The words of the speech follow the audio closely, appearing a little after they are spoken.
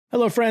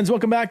Hello, friends.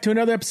 Welcome back to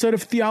another episode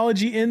of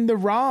Theology in the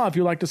Raw. If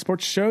you like to support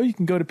the show, you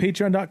can go to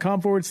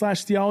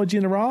patreon.com/Theology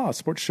in the Raw.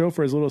 Support the show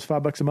for as little as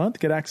 $5 a month.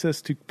 Get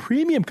access to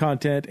premium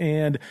content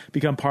and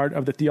become part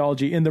of the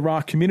Theology in the Raw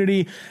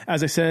community.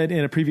 As I said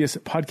in a previous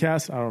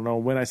podcast, I don't know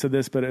when I said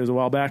this, but it was a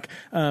while back.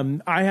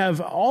 I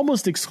have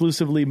almost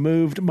exclusively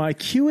moved my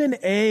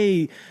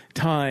Q&A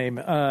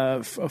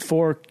time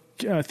for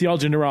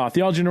Theology in the Raw.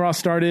 Theology in the Raw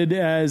started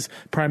as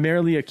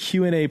primarily a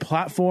Q&A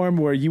platform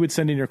where you would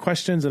send in your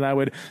questions and I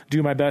would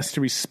do my best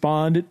to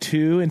respond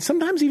to and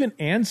sometimes even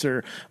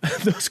answer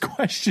those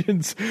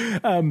questions.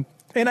 And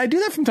I do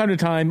that from time to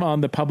time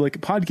on the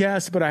public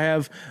podcast, but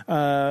I've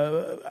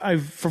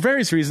for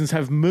various reasons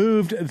have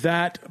moved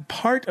that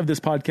part of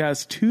this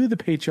podcast to the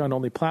Patreon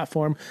only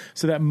platform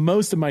so that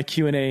most of my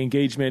Q&A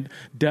engagement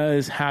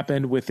does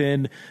happen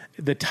within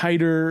the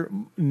tighter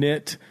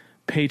knit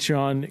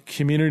Patreon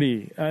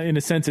community. In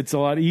a sense, it's a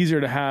lot easier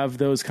to have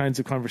those kinds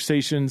of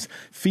conversations,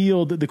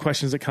 field the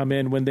questions that come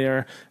in when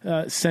they're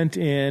sent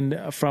in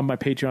from my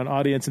Patreon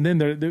audience. And then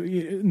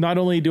not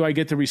only do I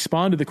get to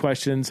respond to the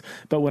questions,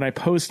 but when I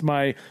post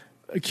my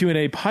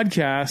Q&A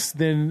podcast,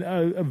 then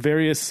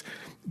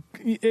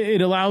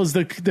it allows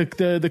the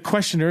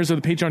questioners or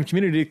the Patreon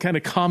community to kind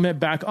of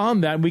comment back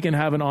on that, and we can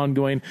have an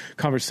ongoing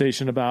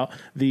conversation about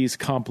these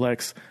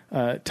complex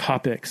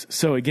topics.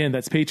 So again,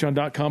 that's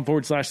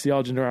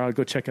patreon.com/Theology.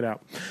 Go check it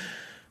out.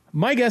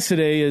 My guest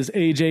today is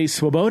AJ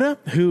Swoboda,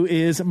 who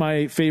is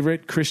my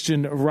favorite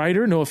Christian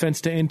writer. No offense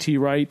to N.T.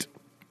 Wright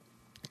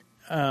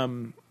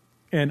and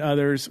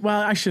others.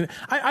 Well, actually,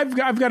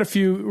 I've got a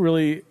few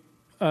really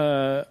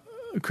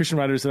Christian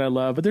writers that I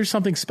love, but there's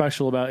something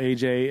special about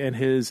AJ and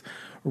his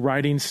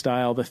writing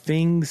style, the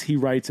things he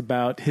writes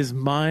about. His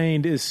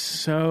mind is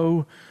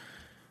so,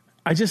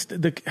 I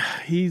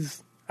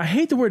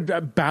hate the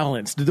word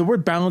balanced. The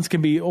word balance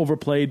can be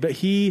overplayed, but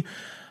he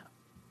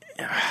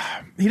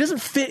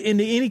doesn't fit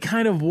into any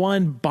kind of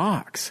one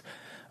box.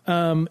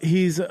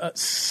 He's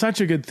such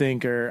a good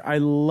thinker. I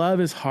love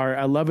his heart.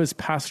 I love his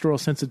pastoral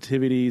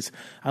sensitivities.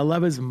 I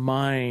love his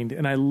mind.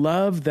 And I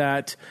love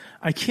that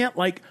I can't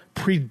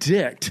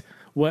predict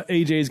what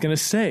AJ is going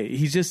to say.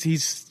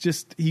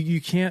 You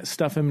can't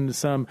stuff him into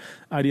some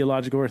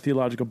ideological or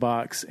theological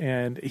box.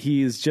 And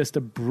he's just a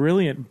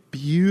brilliant,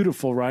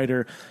 beautiful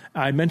writer.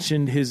 I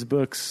mentioned his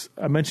books.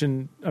 I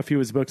mentioned a few of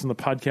his books on the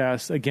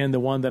podcast. Again,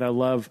 the one that I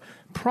love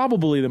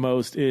probably the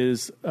most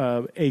is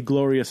A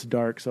Glorious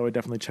Dark. So I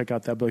definitely check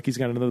out that book. He's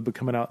got another book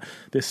coming out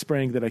this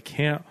spring that I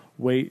can't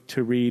wait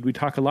to read. We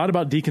talk a lot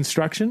about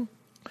deconstruction.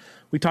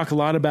 We talk a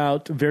lot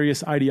about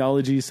various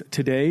ideologies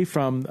today,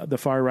 from the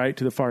far right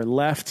to the far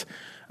left.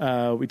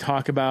 We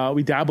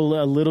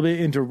dabble a little bit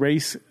into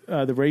race,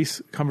 the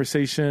race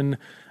conversation.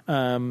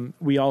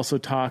 We also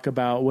talk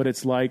about what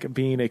it's like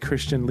being a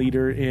Christian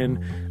leader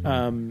in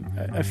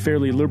a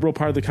fairly liberal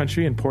part of the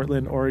country in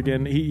Portland,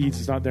 Oregon.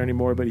 He's not there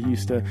anymore, but he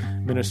used to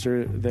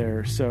minister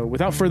there. So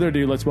without further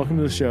ado, let's welcome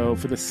to the show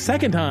for the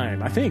second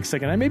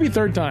or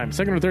third time,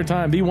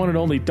 the one and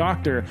only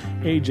Dr.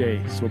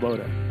 AJ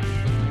Swoboda.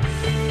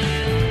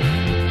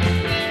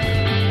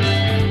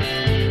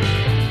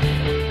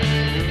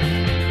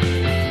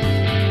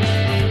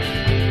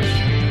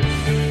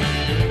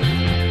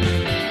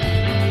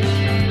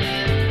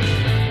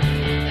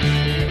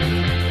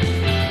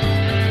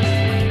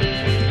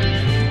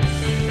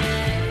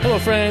 Hello,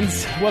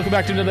 friends. Welcome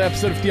back to another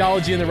episode of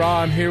Theology in the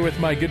Raw. I'm here with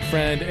my good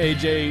friend,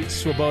 AJ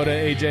Swoboda.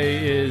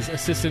 AJ is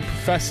assistant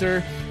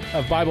professor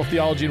of Bible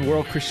theology and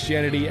world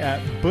Christianity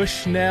at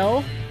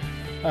Bushnell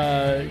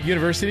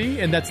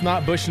University. And that's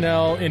not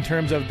Bushnell in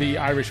terms of the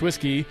Irish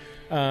whiskey.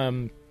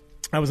 I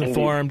was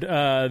informed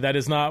that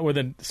is not where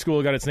the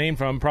school got its name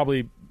from,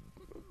 probably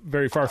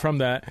very far from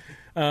that.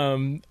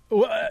 AJ,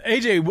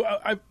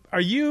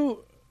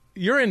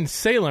 you're in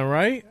Salem,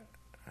 right?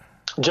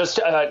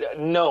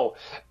 No.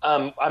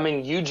 I'm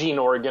in Eugene,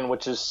 Oregon,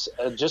 which is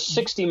just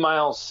 60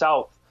 miles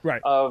south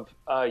of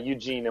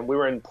Eugene. And we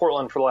were in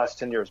Portland for the last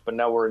 10 years, but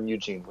now we're in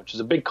Eugene, which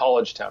is a big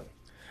college town.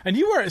 And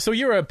you were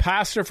a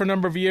pastor for a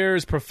number of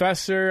years,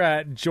 professor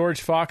at George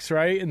Fox,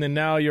 right? And then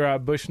now you're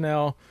at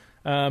Bushnell.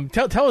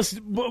 Tell us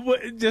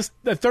just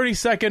a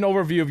 30-second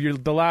overview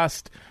of the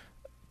last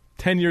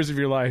 10 years of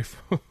your life.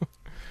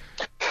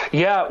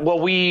 Yeah, well,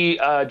 we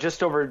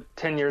just over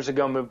 10 years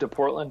ago moved to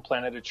Portland,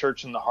 planted a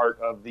church in the heart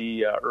of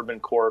the urban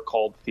core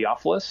called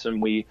Theophilus,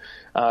 and we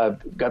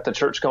got the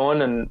church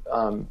going. And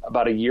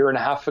about a year and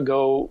a half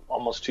ago,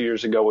 almost 2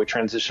 years ago, we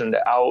transitioned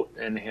out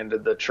and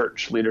handed the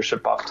church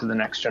leadership off to the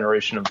next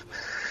generation of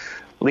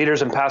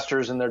leaders and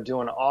pastors, and they're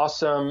doing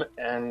awesome.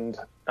 And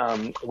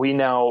we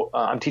now,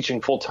 I'm teaching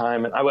full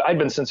time, and I've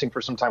been sensing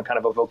for some time kind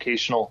of a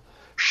vocational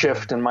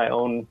shift in my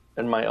own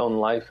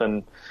life,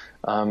 and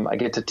I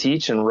get to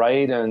teach and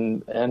write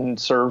and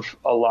serve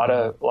a lot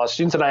of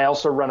students. And I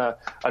also run a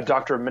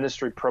doctor of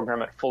ministry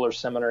program at Fuller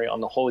Seminary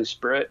on the Holy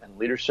Spirit and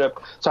leadership.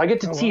 So I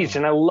get to teach,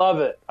 and I love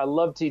it. I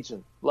love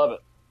teaching. Love it.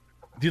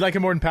 Do you like it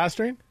more than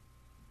pastoring?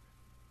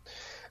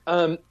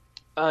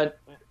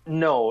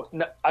 No,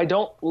 I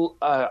don't.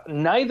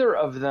 Neither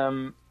of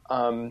them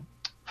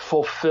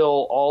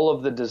fulfill all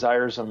of the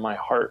desires of my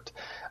heart.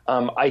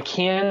 I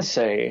can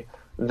say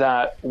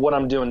that what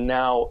I'm doing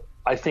now,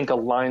 I think,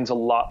 aligns a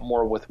lot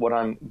more with what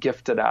I'm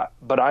gifted at.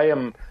 But I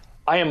am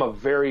a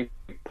very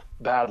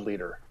bad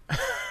leader.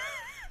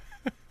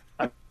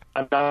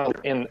 I'm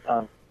not in.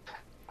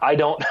 I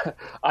don't.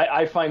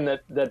 I find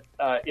that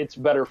it's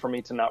better for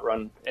me to not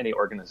run any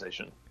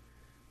organization.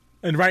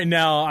 And right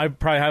now, I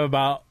probably have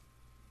about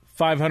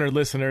 500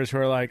 listeners who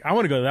are like, I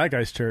want to go to that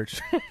guy's church.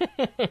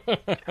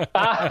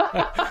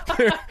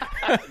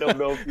 I don't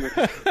know if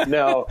you're...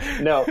 No.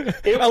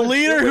 A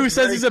leader who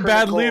says he's a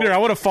bad leader. I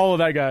want to follow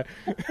that guy.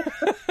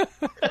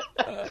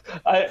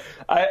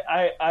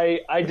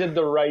 I did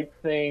the right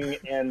thing,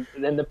 and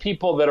the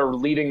people that are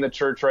leading the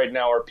church right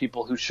now are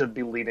people who should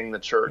be leading the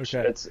church.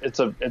 Okay. It's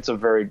a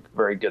very,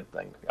 very good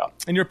thing. Yeah.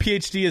 And your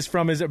PhD is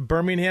from, is it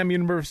Birmingham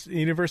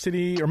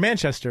University or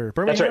Manchester?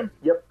 Birmingham? That's right.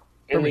 Yep.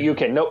 In Birmingham.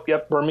 the UK. Nope.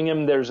 Yep.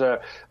 Birmingham. There's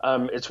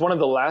it's one of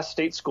the last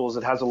state schools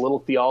that has a little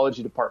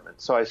theology department.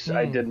 So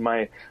I did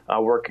my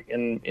work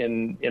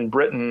in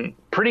Britain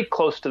pretty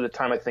close to the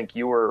time I think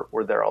you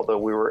were there, although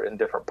we were in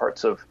different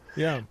parts of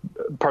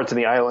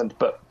the island.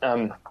 But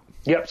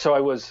yep. So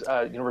I was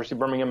University of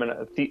Birmingham and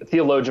a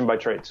theologian by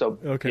trade. So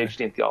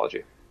PhD in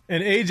theology.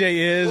 And AJ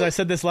is, I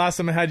said this last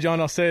time I had you on,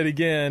 I'll say it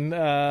again,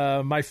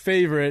 my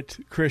favorite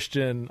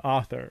Christian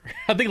author.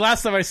 I think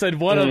last time I said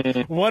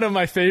one of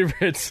my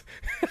favorites.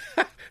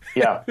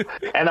 Yeah.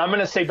 And I'm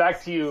going to say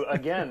back to you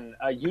again,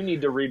 you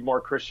need to read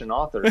more Christian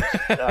authors.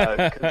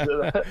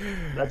 'Cause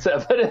that's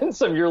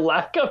evidence of your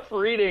lack of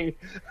reading.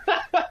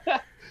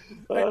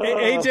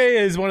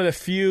 AJ is one of the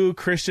few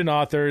Christian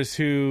authors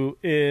who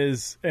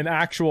is an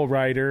actual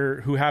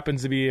writer who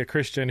happens to be a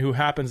Christian, who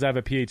happens to have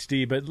a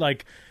PhD, but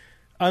like,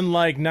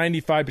 unlike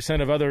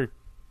 95% of other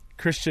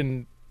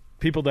Christian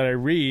people that I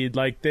read,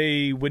 like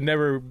they would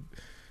never,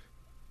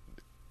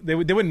 they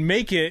wouldn't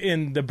make it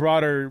in the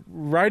broader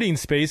writing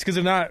space because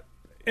they're not.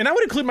 And I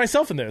would include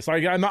myself in this.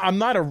 Like I'm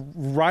not a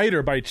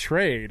writer by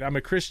trade. I'm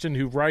a Christian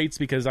who writes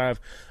because I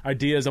have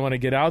ideas I want to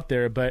get out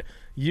there. But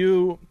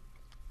you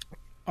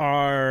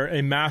are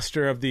a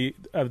master of the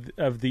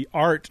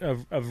art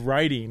of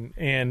writing,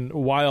 and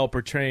while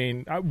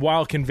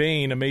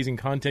conveying amazing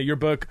content. Your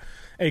book,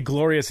 A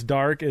Glorious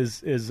Dark,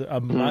 is a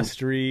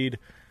must read.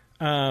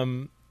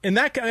 And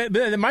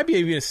that might be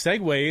even a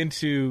segue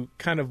into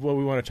kind of what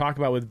we want to talk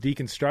about with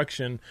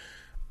deconstruction.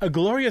 A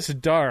Glorious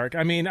Dark.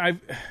 I mean,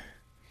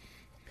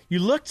 you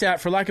looked at,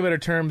 for lack of better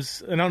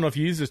terms, and I don't know if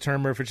you use this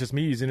term or if it's just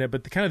me using it,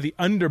 but the kind of the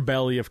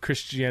underbelly of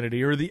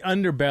Christianity, or the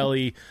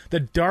underbelly,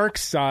 the dark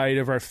side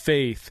of our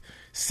faith,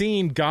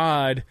 seeing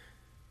God,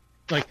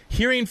 like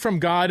hearing from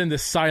God in the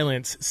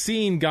silence,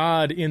 seeing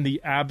God in the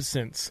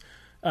absence,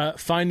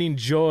 finding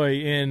joy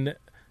in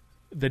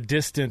the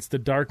distance, the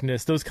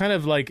darkness, those kind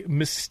of like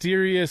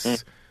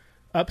mysterious,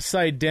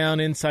 upside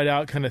down, inside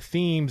out kind of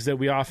themes that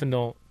we often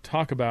don't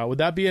talk about. Would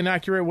that be an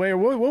accurate way, or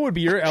what would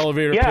be your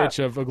elevator pitch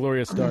of A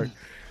Glorious Dark?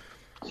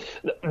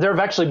 There have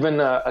actually been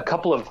a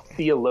couple of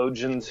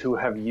theologians who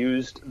have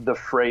used the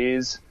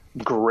phrase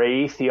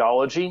gray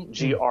theology,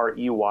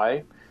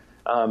 Grey,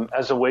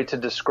 as a way to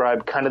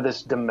describe kind of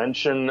this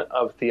dimension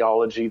of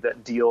theology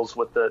that deals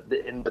with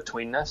the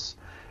in-betweenness.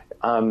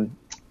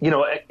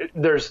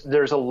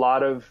 There's a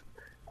lot of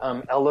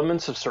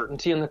elements of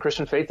certainty in the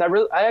Christian faith.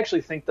 I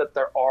actually think that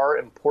there are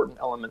important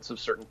elements of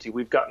certainty.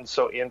 We've gotten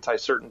so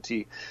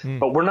anti-certainty,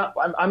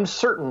 but I'm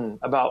certain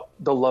about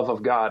the love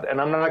of God, and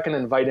I'm not going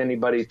to invite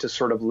anybody to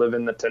sort of live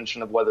in the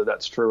tension of whether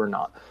that's true or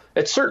not.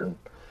 It's certain.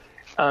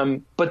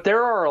 But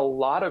there are a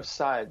lot of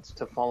sides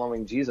to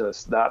following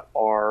Jesus that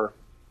are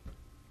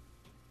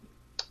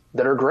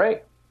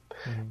gray.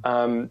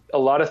 A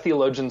lot of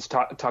theologians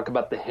talk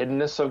about the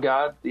hiddenness of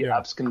God, the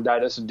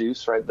absconditus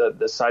deus, right?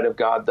 The side of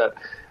God that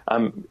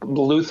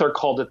Luther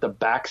called it the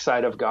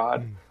backside of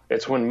God.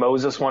 It's when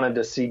Moses wanted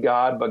to see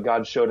God, but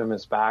God showed him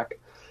his back.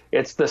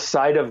 It's the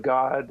side of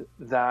God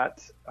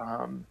that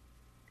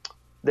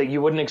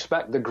you wouldn't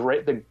expect, the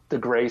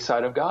gray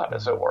side of God,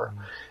 as it were.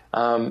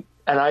 And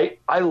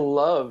I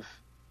love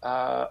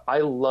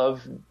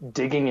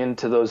digging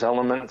into those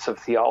elements of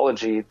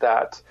theology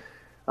that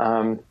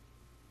are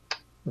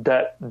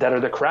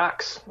the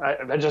cracks.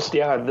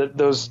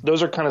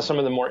 Those are kind of some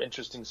of the more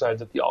interesting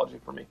sides of theology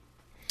for me.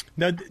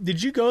 Now,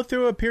 did you go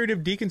through a period of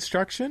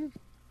deconstruction?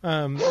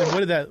 And what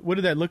did that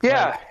look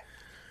like?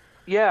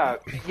 Yeah.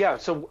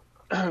 So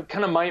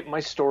kind of my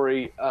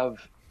story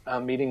of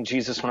meeting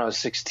Jesus when I was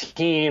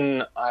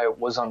 16, I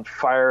was on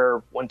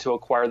fire, went to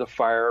acquire the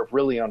fire,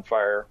 really on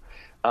fire.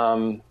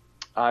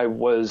 I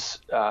was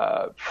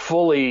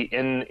fully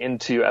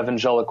into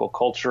evangelical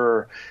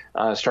culture,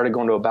 started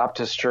going to a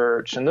Baptist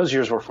church, and those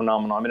years were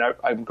phenomenal. I mean,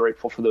 I'm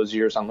grateful for those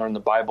years. I learned the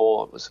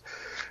Bible. It was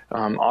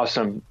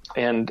awesome.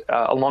 And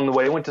along the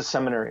way, I went to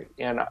seminary.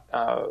 And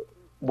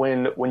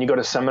when you go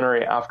to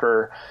seminary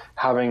after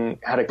having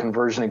had a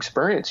conversion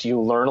experience, you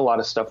learn a lot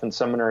of stuff in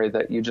seminary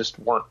that you just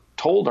weren't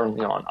told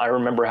early on. I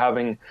remember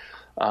having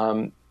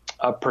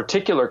a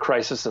particular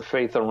crisis of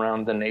faith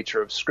around the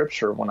nature of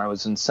Scripture when I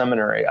was in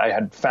seminary. I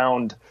had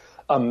found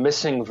a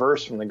missing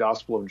verse from the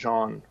Gospel of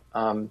John,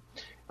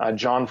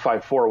 John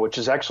 5:4, which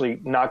is actually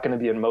not going to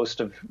be in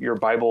most of your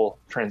Bible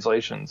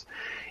translations.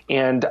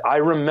 And I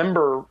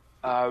remember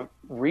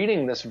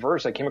reading this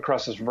verse. I came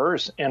across this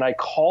verse, and I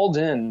called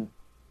in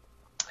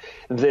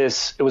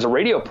it was a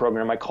radio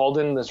program. I called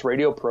in this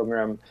radio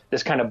program,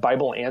 this kind of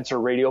Bible Answer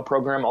radio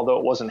program, although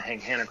it wasn't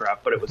Hank Hanegraaff,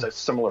 but it was a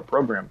similar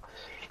program.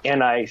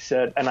 And I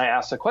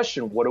asked the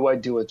question, what do I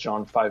do with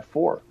John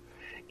 5:4?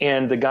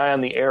 And the guy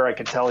on the air, I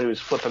could tell he was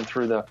flipping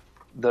through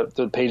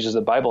the pages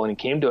of the Bible, and he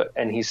came to it,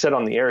 and he said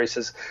on the air, he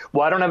says,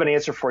 well, I don't have an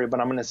answer for you, but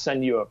I'm going to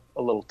send you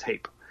a little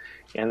tape.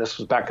 And this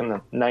was back in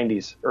the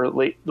 90s, or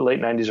late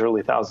 90s,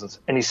 early thousands.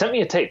 And he sent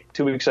me a tape.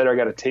 2 weeks later, I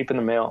got a tape in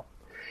the mail.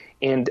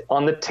 And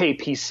on the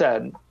tape, he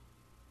said,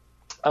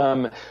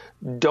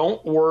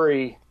 don't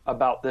worry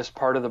about this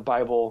part of the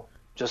Bible.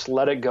 Just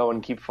let it go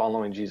and keep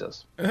following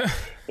Jesus.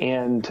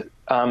 And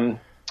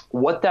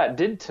what that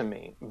did to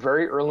me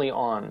very early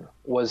on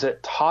was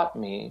it taught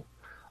me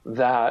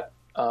that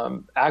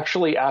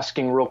actually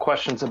asking real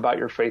questions about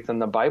your faith in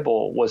the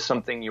Bible was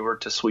something you were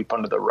to sweep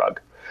under the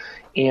rug.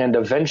 And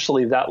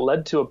eventually that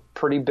led to a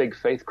pretty big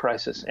faith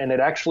crisis. And it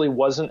actually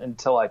wasn't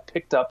until I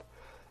picked up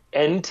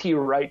N.T.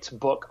 Wright's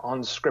book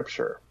on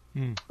Scripture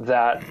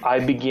that I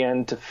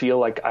began to feel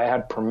like I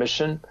had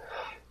permission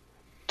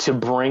to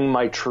bring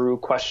my true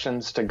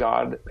questions to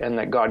God and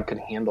that God could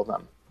handle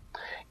them.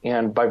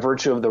 And by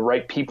virtue of the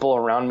right people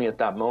around me at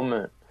that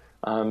moment,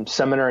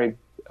 seminary,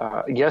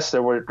 yes,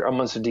 there were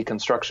moments of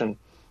deconstruction,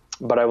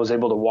 but I was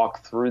able to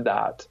walk through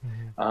that.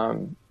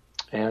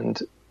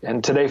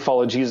 And today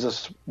follow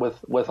Jesus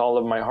with all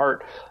of my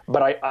heart.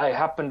 But I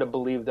happen to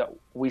believe that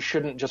we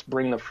shouldn't just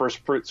bring the first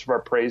fruits of our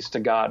praise to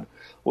God.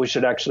 We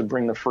should actually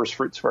bring the first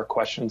fruits of our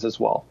questions as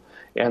well.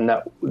 And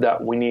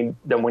that we need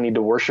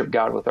to worship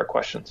God with our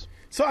questions.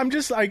 So I'm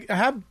just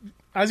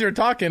as you were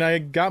talking, I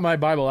got my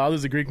Bible out.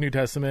 There's the Greek New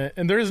Testament,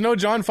 and there is no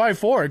John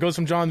 5:4. It goes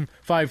from John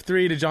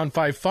 5:3 to John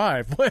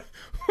 5:5. What?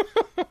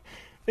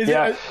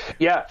 Yeah.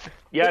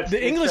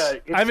 The English.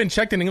 I haven't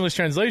checked an English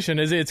translation.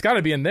 It's got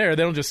to be in there.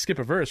 They don't just skip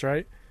a verse,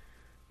 right?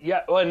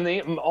 Yeah. Well,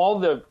 and all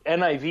the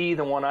NIV,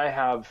 the one I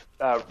have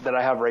that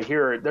I have right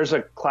here, there's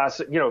a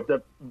classic.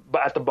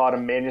 At the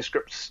bottom,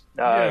 manuscripts,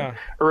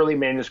 early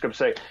manuscripts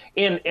say,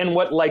 and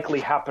what likely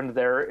happened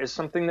there is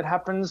something that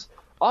happens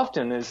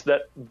often, is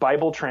that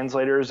Bible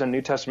translators and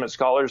New Testament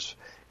scholars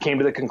came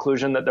to the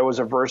conclusion that there was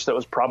a verse that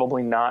was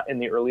probably not in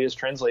the earliest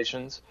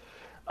translations,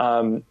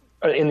 in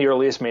the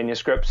earliest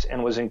manuscripts,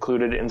 and was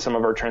included in some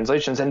of our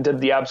translations, and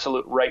did the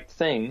absolute right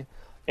thing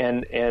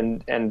and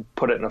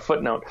put it in a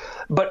footnote.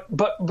 But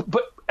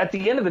at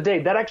the end of the day,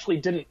 that actually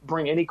didn't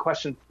bring any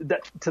question,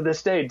 that to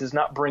this day does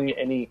not bring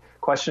any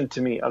question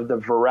to me of the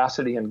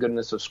veracity and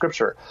goodness of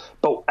Scripture.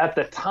 But at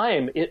the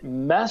time, it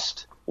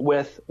messed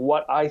with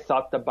what I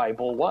thought the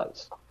Bible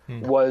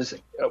was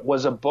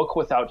a book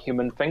without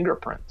human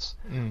fingerprints.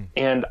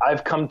 And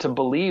I've come to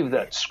believe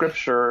that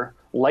Scripture,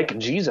 like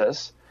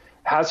Jesus,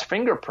 has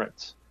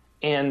fingerprints,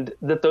 and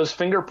that those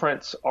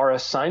fingerprints are a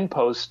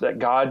signpost that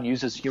God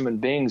uses human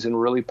beings in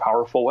really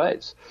powerful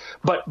ways.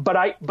 But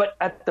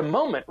at the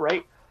moment,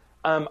 right,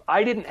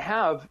 I didn't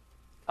have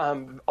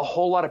a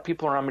whole lot of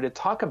people around me to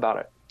talk about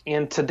it.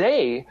 And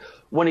today,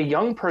 when a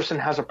young person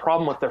has a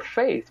problem with their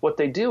faith, what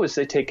they do is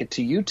they take it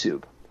to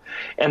YouTube.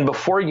 And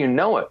before you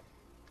know it,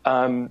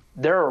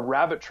 there are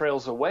rabbit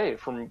trails away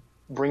from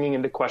bringing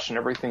into question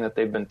everything that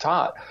they've been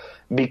taught,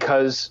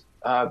 because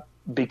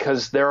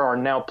there are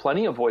now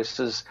plenty of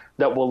voices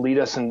that will lead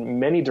us in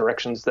many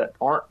directions that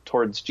aren't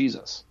towards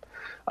Jesus.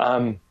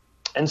 And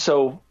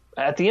so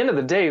at the end of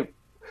the day,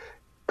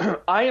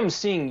 I am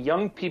seeing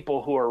young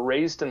people who are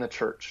raised in the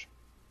church,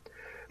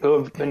 who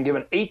have been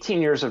given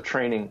 18 years of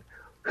training,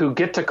 who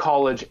get to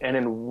college and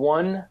in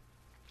one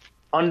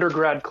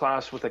undergrad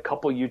class with a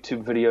couple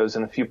YouTube videos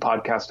and a few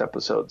podcast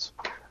episodes,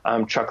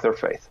 chuck their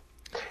faith.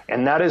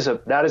 And that's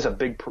a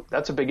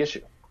big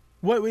issue.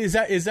 What is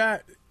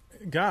that?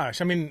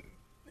 Gosh, I mean,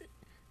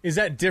 is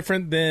that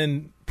different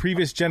than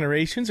previous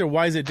generations, or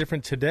why is it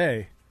different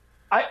today?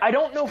 I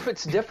don't know if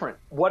it's different.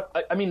 What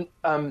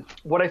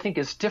I think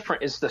is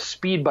different is the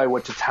speed by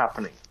which it's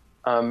happening.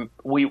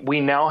 We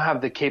now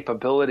have the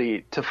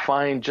capability to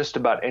find just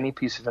about any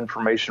piece of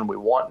information we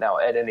want now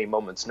at any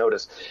moment's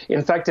notice.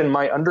 In fact, in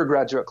my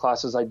undergraduate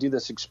classes, I do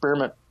this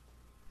experiment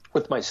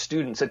with my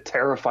students. It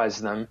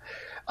terrifies them.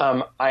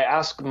 I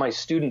ask my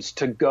students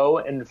to go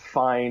and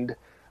find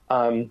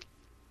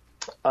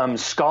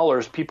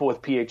scholars, people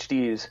with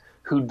Ph.D s,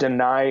 who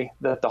deny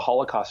that the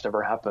Holocaust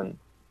ever happened.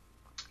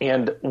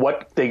 And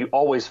what they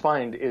always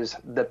find is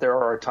that there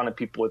are a ton of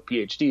people with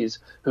Ph.D s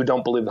who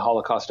don't believe the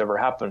Holocaust ever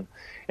happened.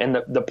 And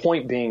the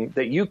point being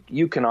that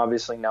you can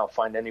obviously now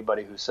find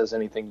anybody who says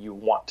anything you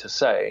want to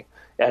say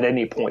at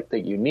any point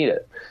that you need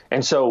it.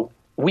 And so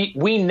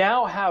we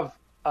now have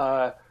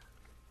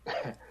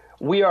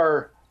we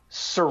are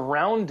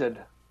surrounded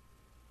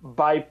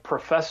by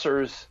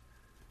professors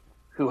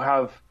who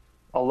have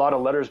a lot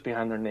of letters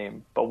behind their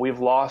name, but we've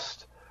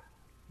lost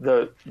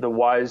the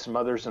wise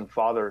mothers and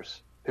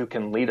fathers who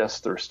can lead us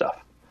through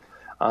stuff.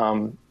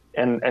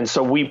 And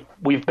so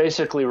we've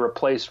basically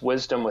replaced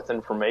wisdom with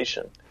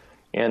information.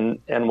 And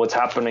what's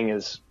happening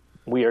is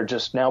we are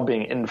just now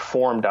being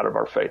informed out of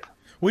our faith.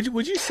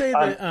 Would you say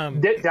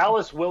that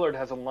Dallas Willard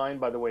has a line,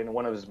 by the way, in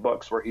one of his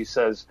books where he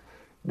says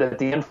that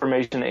the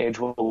information age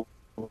will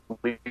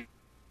lead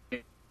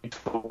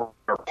to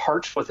are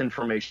parched with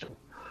information,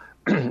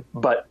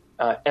 but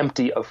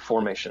empty of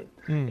formation.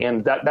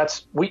 And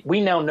that's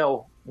we now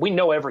know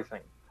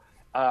everything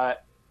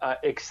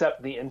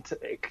except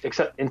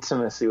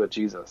intimacy with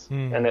Jesus.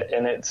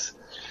 And it's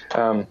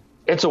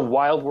a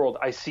wild world.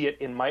 I see it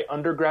in my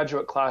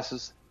undergraduate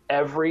classes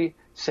every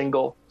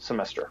single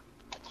semester.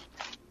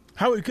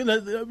 What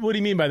do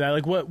you mean by that?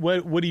 Like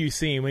what are you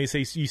seeing when you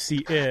say you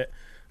see it?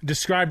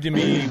 Describe to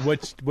me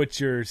what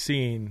you're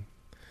seeing.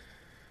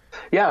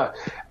 Yeah,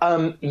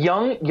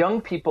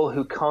 young people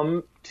who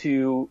come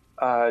to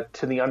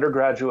the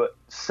undergraduate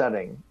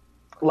setting,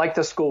 like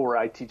the school where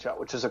I teach at,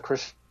 which is a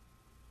Christian.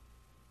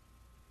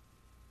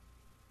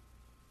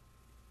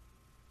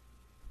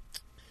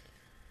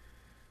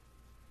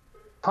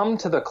 Come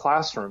to the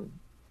classroom,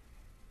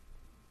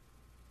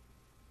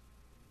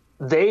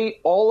 they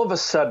all of a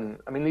sudden,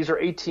 I mean, these are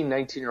 18,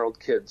 19-year-old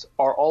kids,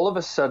 are all of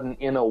a sudden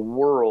in a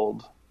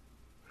world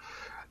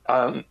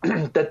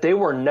that they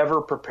were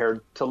never prepared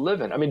to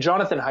live in. I mean,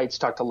 Jonathan Haidt's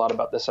talked a lot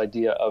about this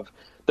idea of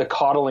the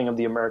coddling of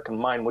the American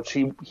mind, which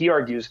he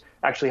argues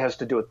actually has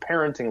to do with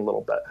parenting a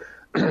little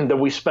bit, that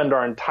we spend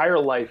our entire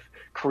life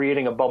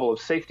creating a bubble of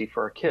safety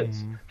for our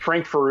kids.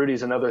 Frank Ferruti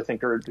is another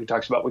thinker who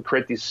talks about we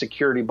create these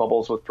security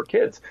bubbles for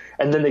kids.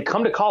 And then they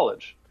come to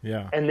college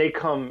and they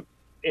come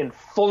in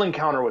full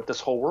encounter with this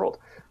whole world.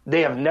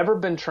 They have never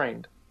been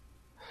trained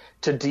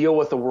to deal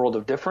with the world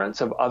of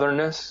difference, of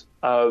otherness,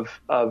 of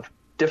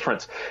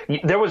difference.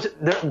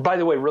 By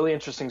the way, really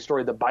interesting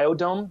story. The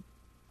biodome,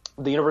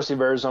 the University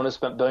of Arizona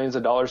spent billions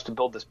of dollars to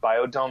build this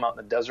biodome out in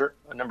the desert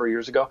a number of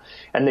years ago.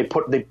 And they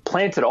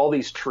planted all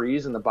these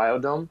trees in the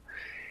biodome.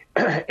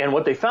 And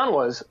what they found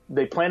was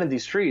they planted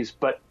these trees,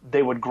 but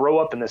they would grow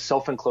up in this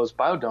self-enclosed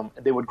biodome.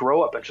 And they would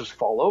grow up and just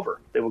fall over.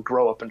 They would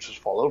grow up and just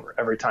fall over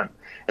every time.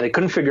 And they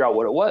couldn't figure out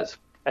what it was.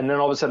 And then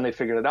all of a sudden they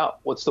figured it out.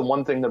 What's the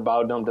one thing the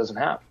biodome doesn't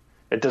have?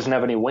 It doesn't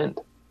have any wind.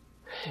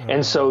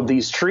 And so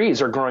these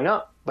trees are growing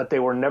up, but they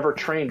were never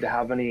trained to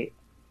have any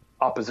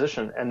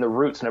opposition, and the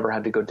roots never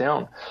had to go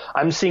down.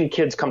 I'm seeing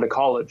kids come to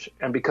college,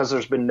 and because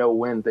there's been no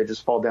wind, they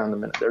just fall down the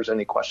minute there's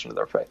any question of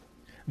their faith.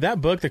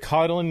 That book, The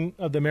Coddling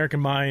of the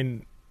American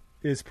Mind,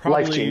 is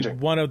probably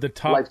one of the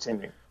top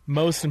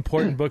most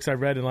important books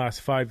I've read in the last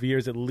 5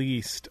 years at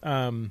least.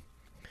 That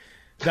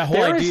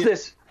whole idea.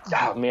 It's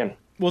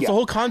the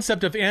whole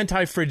concept of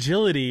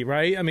anti-fragility,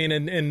 right? I mean,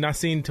 and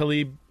Nassim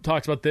Taleb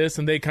talks about this,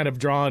 and they kind of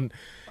draw on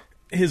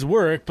his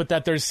work, but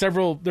that there's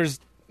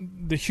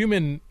the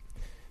human,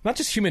 not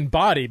just human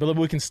body, but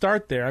we can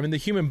start there. I mean, the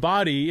human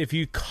body, if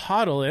you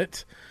coddle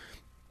it,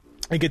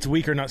 it gets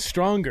weaker, not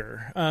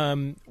stronger.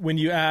 When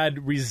you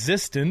add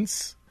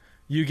resistance,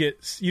 you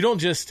don't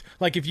just,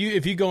 like if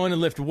you go in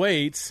and lift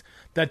weights,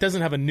 that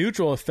doesn't have a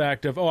neutral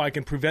effect of, I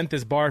can prevent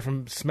this bar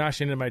from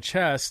smashing into my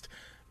chest.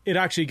 It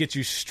actually gets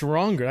you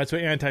stronger. That's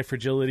what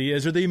anti-fragility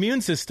is. Or the immune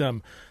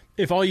system.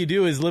 If all you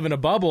do is live in a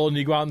bubble and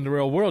you go out in the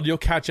real world, you'll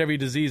catch every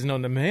disease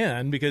known to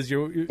man because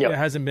it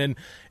hasn't been.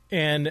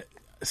 And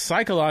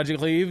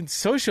psychologically, even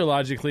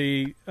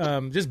sociologically,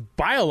 just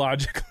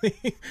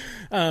biologically,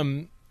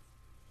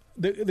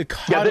 the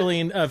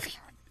coddling of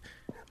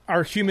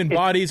our human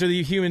bodies or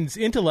the human's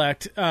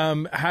intellect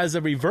has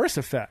a reverse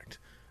effect.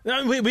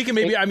 We can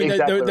maybe,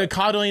 the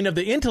coddling of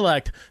the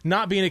intellect,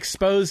 not being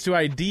exposed to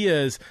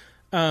ideas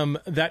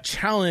that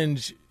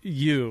challenge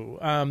you,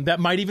 that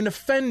might even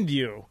offend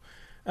you.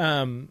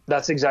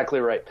 That's exactly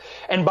right.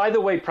 And by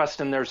the way,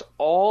 Preston, there's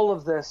all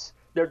of this.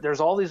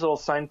 There's all these little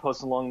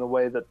signposts along the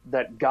way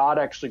that God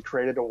actually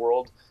created a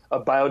world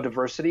of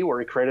biodiversity, where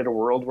he created a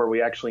world where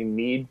we actually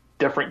need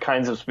different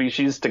kinds of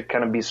species to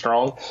kind of be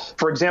strong.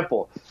 For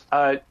example,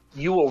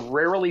 you will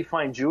rarely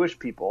find Jewish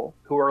people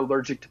who are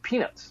allergic to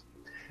peanuts.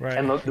 Right.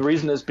 And the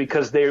reason is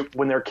because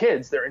when they're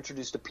kids, they're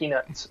introduced to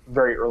peanuts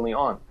very early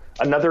on.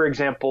 Another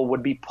example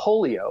would be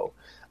polio.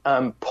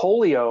 When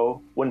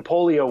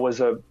polio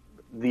was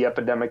the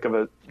epidemic of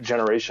a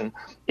generation,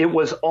 it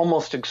was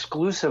almost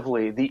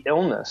exclusively the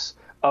illness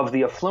of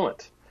the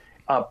affluent.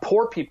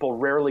 Poor people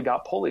rarely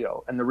got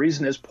polio, and the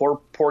reason is poor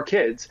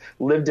kids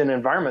lived in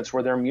environments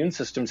where their immune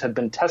systems had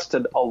been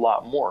tested a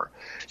lot more.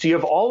 So you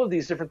have all of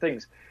these different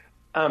things.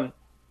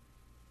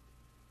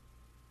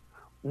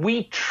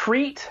 We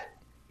treat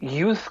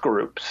youth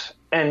groups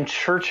and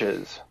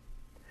churches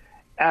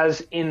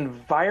as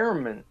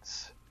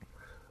environments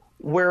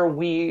where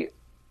we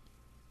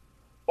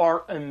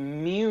are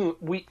immune.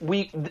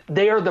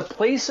 They are the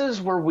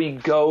places where we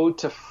go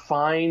to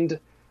find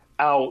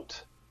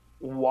out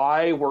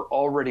why we're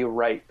already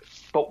right,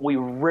 but we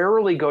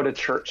rarely go to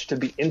church to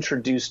be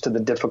introduced to the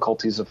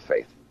difficulties of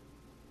faith.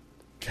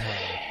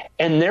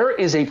 And there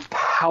is a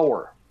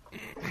power.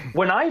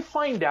 When I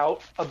find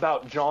out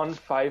about John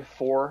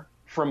 5:4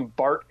 from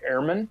Bart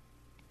Ehrman,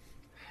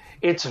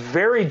 It's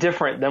very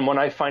different than when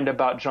I find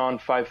about John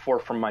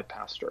 5:4 from my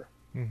pastor.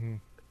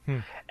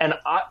 And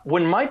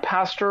when my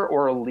pastor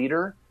or a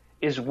leader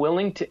is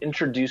willing to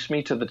introduce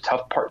me to the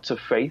tough parts of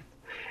faith,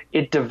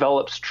 it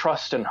develops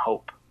trust and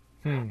hope.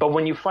 But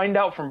when you find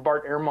out from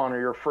Bart Ehrman or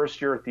your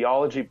first year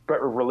theology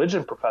or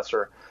religion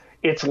professor,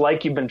 it's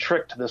like you've been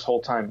tricked this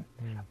whole time.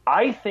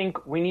 I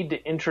think we need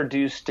to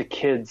introduce to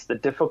kids the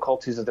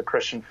difficulties of the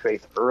Christian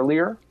faith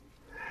earlier.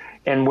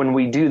 And when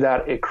we do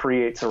that, it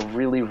creates a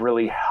really,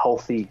 really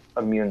healthy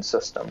immune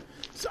system.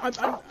 So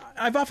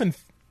I've often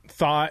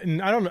thought,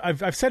 and I don't know,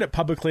 I've said it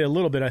publicly a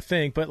little bit, I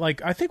think, but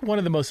like, I think one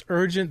of the most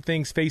urgent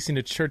things facing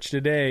a church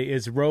today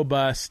is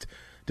robust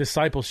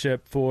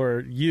discipleship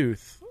for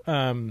youth.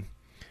 And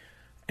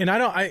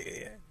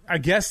I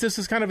guess this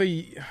is kind of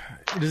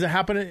does it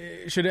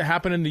happen? Should it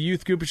happen in the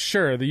youth group?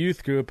 Sure. The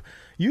youth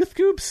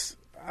groups,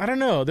 I don't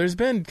know. There's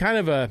been kind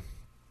of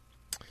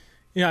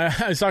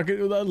I was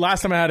talking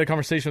last time I had a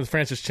conversation with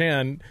Francis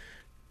Chan.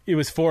 It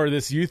was for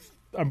this youth.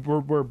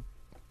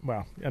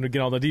 Well, I don't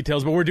get all the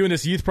details, but we're doing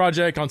this youth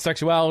project on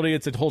sexuality.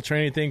 It's a whole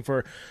training thing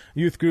for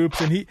youth groups.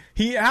 And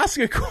he asked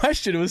a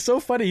question. It was so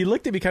funny. He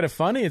looked at me kind of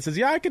funny and says,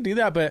 yeah, I could do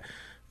that, but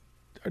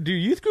do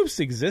youth groups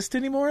exist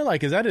anymore?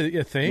 Like, is that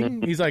a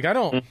thing? He's like, I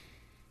don't.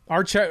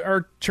 Our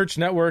church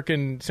network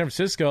in San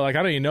Francisco, like,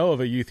 I don't even know of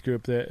a youth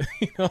group that,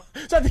 so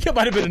I think it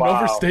might have been an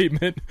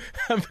overstatement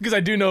because I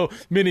do know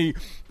many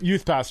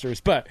youth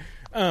pastors, but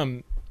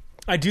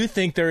I do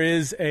think there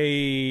is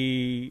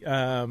I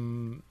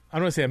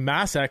don't want to say a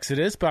mass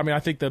exodus, but I mean, I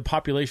think the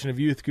population of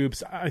youth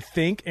groups, I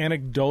think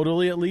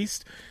anecdotally at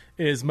least,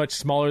 is much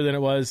smaller than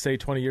it was, say,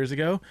 20 years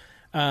ago.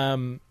 So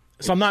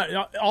I'm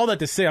not, all that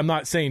to say, I'm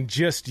not saying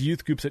just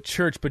youth groups at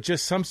church, but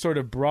just some sort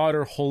of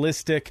broader,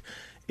 holistic,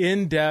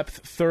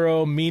 in-depth,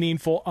 thorough,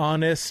 meaningful,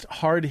 honest,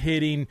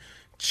 hard-hitting,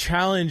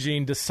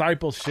 challenging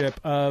discipleship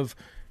of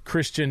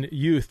Christian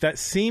youth. That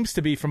seems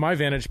to be, from my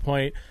vantage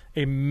point,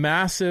 a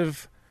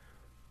massive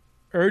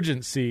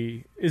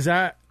urgency. Is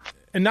that,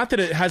 and not that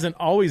it hasn't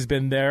always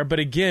been there, but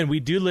again, we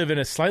do live in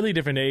a slightly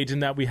different age in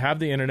that we have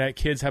the internet.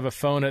 Kids have a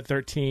phone at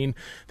 13.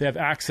 They have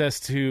access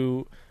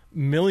to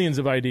millions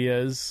of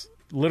ideas,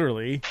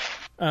 literally.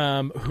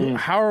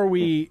 How are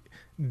we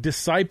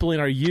discipling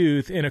our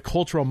youth in a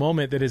cultural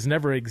moment that has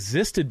never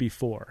existed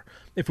before?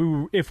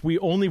 If we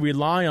only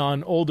rely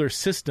on older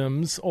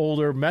systems,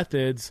 older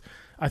methods,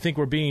 I think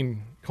we're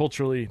being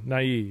culturally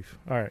naive.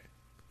 All right,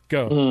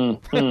 go.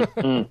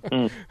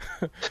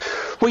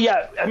 Well,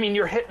 yeah, I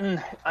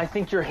mean, I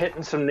think you're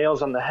hitting some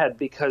nails on the head,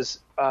 because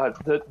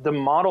the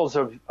models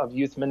of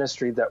youth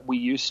ministry that we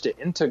used to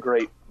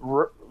integrate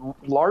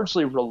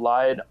largely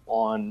relied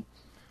on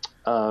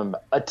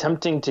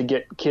attempting to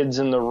get kids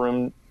in the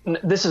room.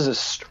 This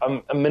is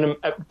a minimum,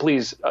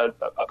 please,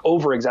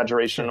 over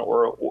exaggeration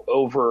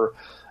or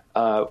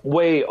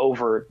way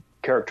over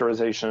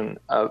characterization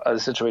of the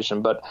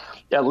situation. But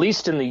at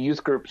least in the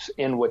youth groups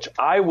in which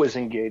I was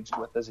engaged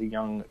with as a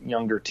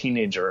younger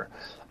teenager,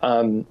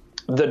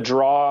 the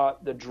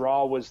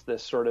draw was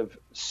this sort of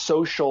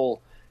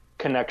social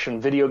connection.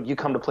 You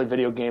come to play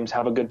video games,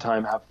 have a good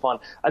time, have fun.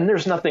 And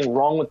there's nothing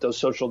wrong with those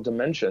social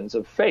dimensions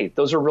of faith.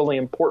 Those are really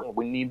important.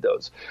 We need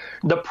those.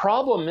 The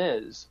problem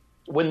is,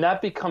 when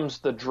that becomes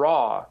the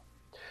draw,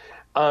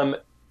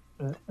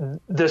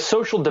 the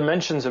social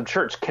dimensions of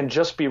church can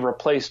just be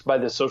replaced by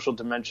the social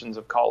dimensions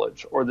of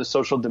college or the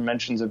social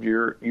dimensions of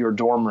your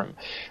dorm room.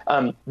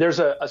 There's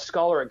a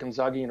scholar at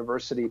Gonzaga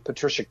University,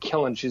 Patricia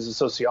Killen, she's a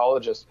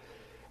sociologist,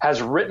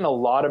 has written a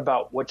lot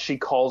about what she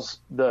calls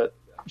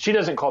she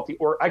doesn't call it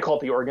I call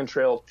it the Oregon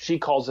Trail. She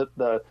calls it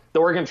the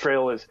Oregon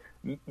Trail is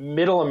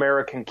middle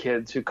American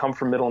kids who come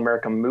from middle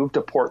America, move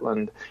to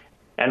Portland,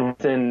 and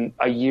within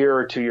a year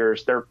or 2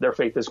 years, their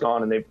faith is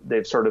gone, and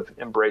they've sort of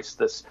embraced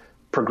this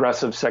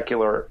progressive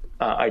secular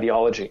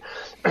ideology.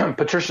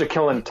 Patricia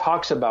Killen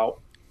talks about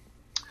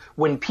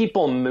when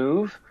people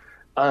move,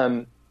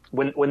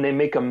 when they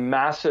make a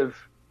massive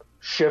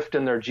shift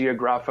in their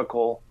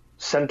geographical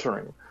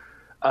centering,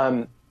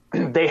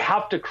 they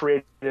have to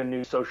create a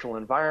new social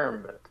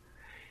environment.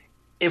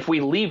 If we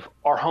leave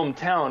our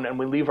hometown and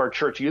we leave our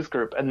church youth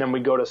group and then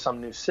we go to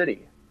some new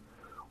city,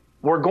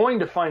 we're going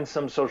to find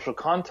some social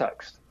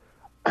context.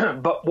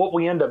 But what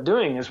we end up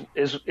doing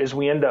is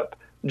we end up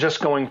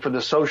just going for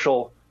the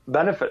social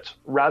benefits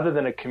rather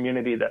than a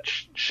community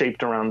that's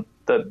shaped around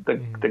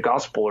the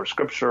gospel or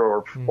scripture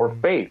or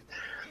faith.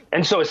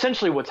 And so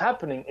essentially what's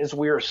happening is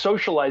we are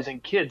socializing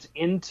kids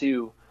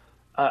into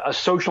a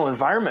social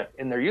environment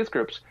in their youth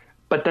groups,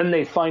 but then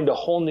they find a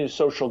whole new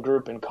social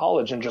group in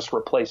college and just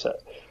replace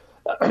it.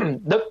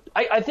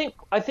 I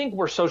think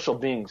we're social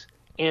beings,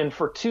 and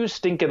for too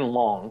stinking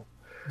long,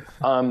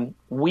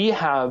 we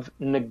have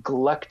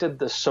neglected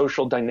the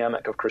social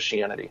dynamic of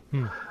Christianity.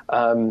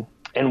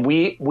 And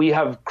we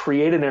have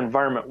created an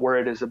environment where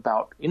it is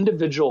about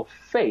individual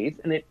faith,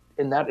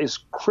 and that is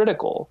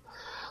critical.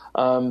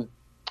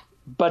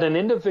 But an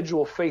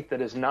individual faith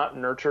that is not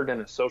nurtured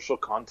in a social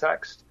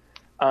context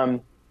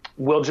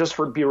will just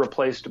be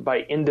replaced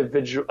by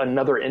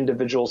another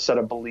individual set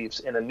of beliefs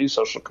in a new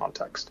social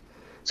context.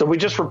 So we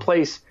just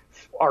replace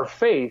our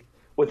faith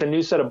with a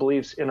new set of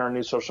beliefs in our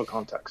new social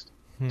context.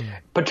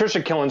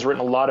 Patricia Killen's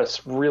written a lot of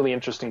really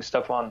interesting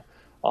stuff on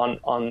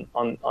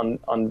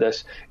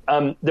this.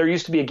 There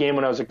used to be a game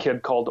when I was a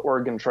kid called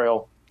Oregon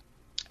Trail,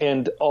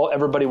 and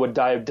everybody would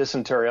die of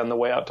dysentery on the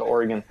way out to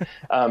Oregon.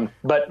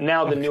 But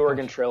now the new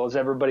Oregon Trail is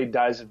everybody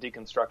dies of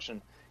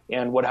deconstruction.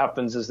 And what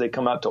happens is they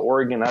come out to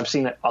Oregon. I've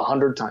seen it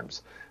 100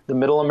 times. The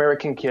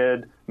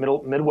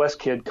Midwest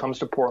kid comes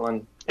to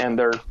Portland, and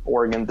they're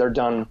Oregon. They're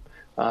done.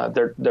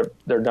 They're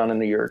done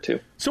in a year or two.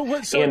 So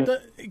what?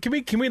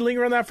 Can we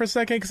linger on that for a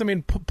second? Because I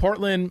mean,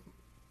 Portland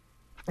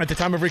at the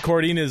time of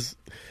recording is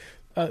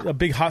a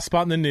big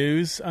hotspot in the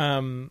news.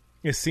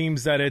 It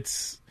seems that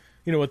it's,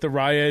 with the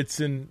riots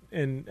and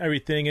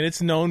everything, and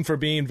it's known for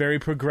being very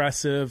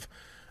progressive.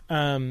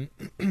 What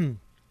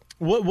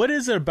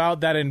is it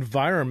about that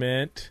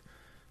environment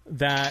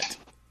that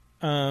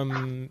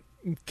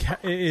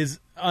is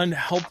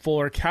unhelpful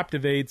or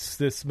captivates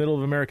this middle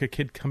of America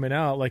kid coming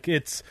out? Like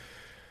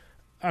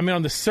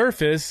on the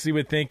surface, you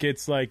would think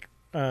it's like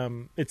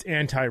it's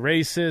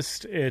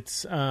anti-racist,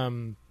 it's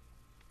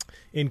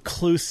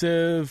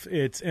inclusive,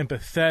 it's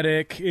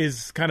empathetic,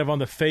 is kind of on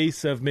the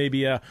face of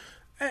maybe let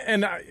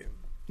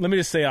me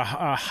just say a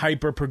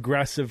hyper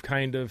progressive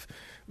kind of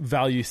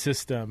value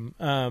system.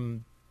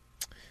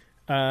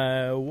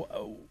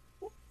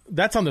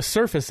 That's on the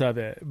surface of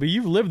it, but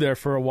you've lived there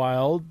for a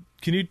while.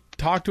 Can you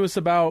talk to us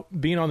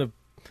about being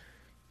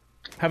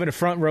having a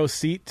front row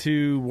seat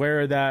to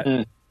where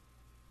that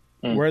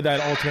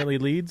ultimately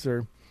leads?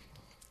 Or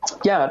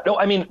yeah, no,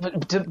 I mean,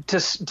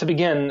 to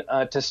begin,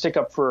 to stick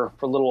up for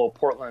little old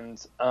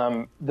Portland,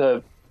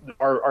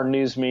 our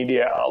news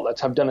media outlets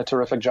have done a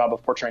terrific job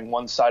of portraying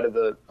one side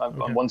of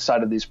on one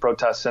side of these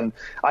protests. And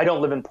I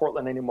don't live in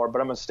Portland anymore,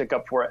 but I'm going to stick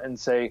up for it and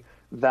say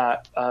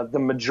that the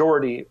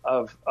majority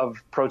of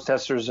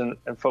protesters and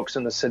folks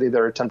in the city that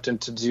are attempting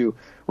to do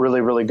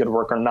really, really good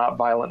work are not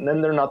violent. And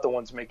then they're not the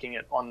ones making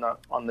it on the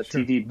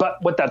Sure. TV.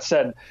 But with that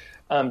said,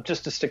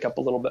 just to stick up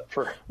a little bit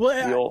for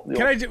the old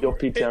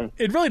P10.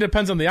 It really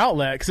depends on the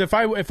outlet. Because if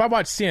I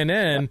watch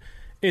CNN,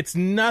 it's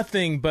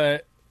nothing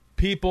but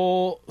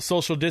people,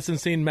 social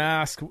distancing,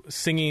 mask,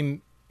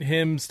 singing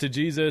hymns to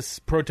Jesus,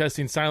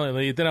 protesting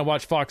silently. Then I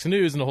watch Fox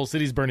News, and the whole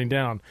city's burning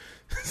down.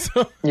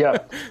 So yeah.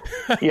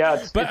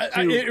 It's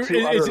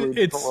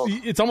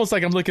almost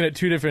like I'm looking at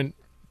two different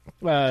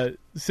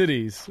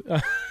cities.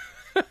 Yeah.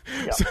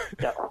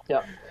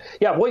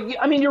 Well,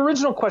 I mean, your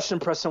original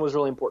question, Preston, was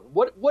really important.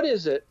 What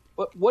is it?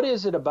 What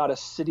is it about a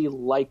city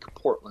like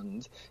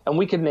Portland? And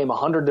we could name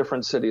 100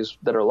 different cities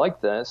that are like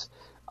this.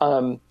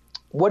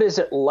 What is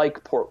it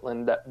like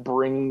Portland that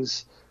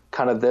brings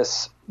kind of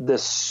this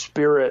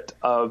spirit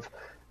of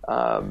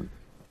what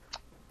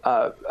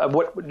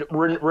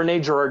Rene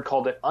Girard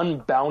called it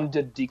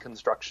unbounded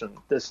deconstruction?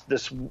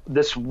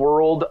 This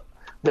world,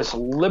 this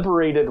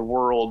liberated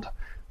world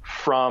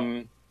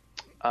from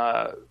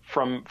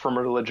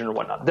religion or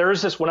whatnot. There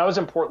is this, when I was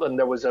in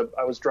Portland, I was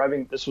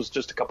driving, this was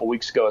just a couple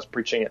weeks ago, I was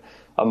preaching at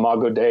a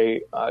Mago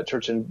Day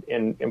church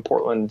in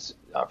Portland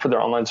for their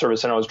online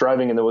service. And I was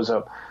driving, and there was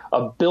a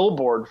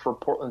billboard for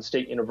Portland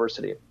State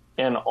University.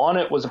 And on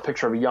it was a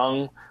picture of a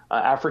young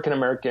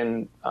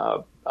African-American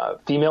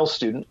female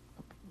student,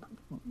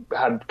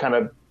 had kind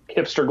of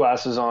hipster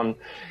glasses on.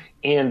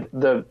 And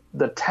the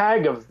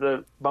tag of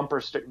the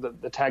bumper stick,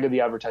 the tag of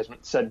the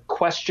advertisement said,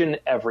 "Question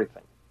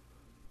everything."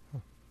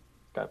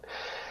 Okay.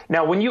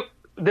 Now,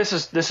 this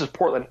is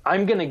Portland.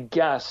 I'm going to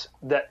guess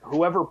that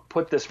whoever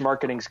put this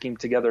marketing scheme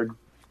together,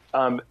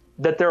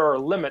 that there are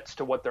limits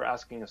to what they're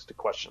asking us to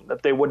question.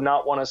 That they would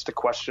not want us to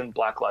question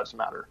Black Lives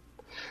Matter.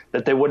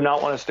 That they would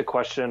not want us to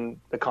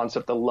question the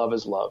concept that love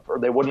is love, or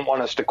they wouldn't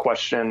want us to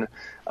question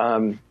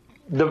a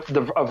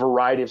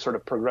variety of sort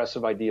of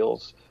progressive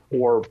ideals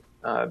or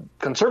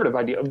conservative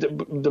ideals.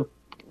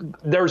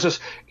 There's this.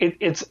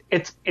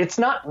 It's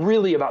not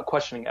really about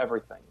questioning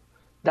everything.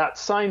 That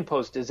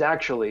signpost is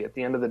actually, at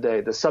the end of the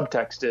day, the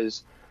subtext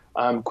is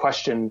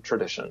question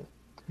tradition,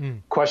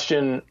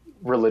 question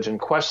religion,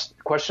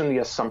 question the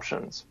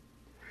assumptions.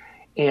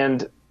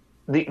 And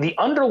the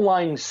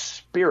underlying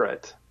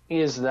spirit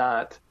is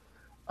that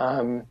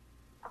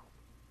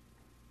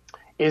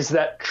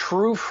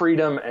true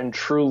freedom and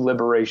true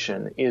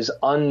liberation is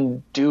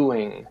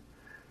undoing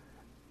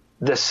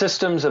the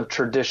systems of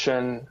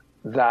tradition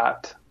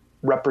that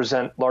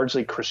represent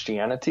largely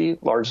Christianity,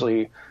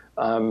 largely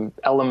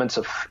elements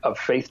of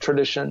faith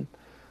tradition,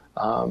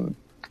 and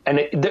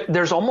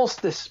there's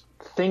almost this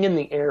thing in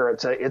the air.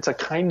 It's a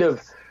kind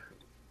of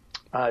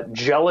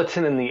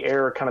gelatin in the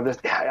air, kind of this.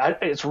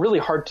 It's really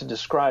hard to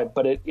describe,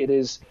 but it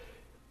is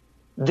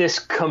this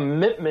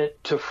commitment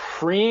to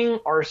freeing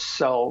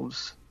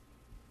ourselves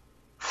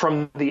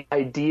from the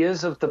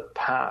ideas of the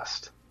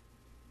past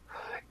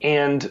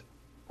and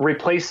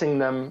replacing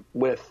them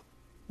with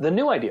the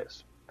new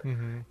ideas.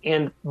 Mm-hmm.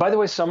 And by the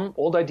way, some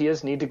old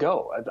ideas need to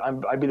go.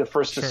 I'd be the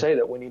first to say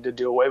that we need to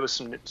do away with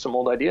some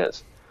old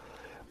ideas.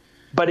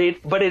 But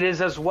it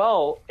is as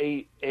well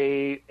a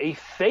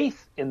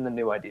faith in the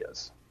new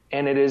ideas.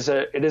 and it is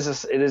an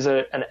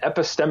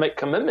epistemic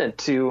commitment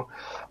to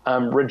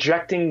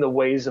rejecting the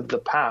ways of the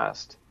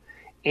past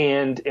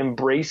and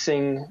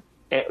embracing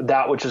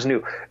that which is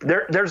new.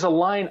 There's a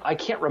line, I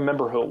can't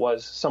remember who it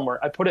was, somewhere.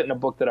 I put it in a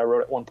book that I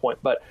wrote at one point,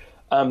 but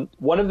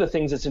one of the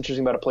things that's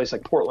interesting about a place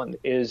like Portland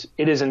is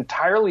it is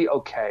entirely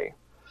okay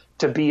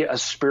to be a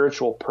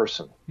spiritual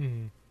person.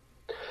 Mm-hmm.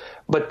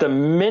 But the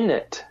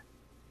minute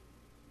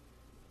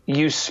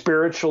you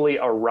spiritually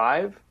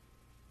arrive,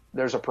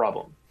 there's a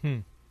problem.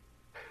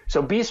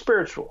 So be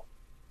spiritual,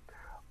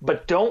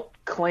 but don't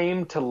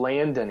claim to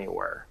land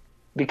anywhere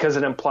because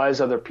it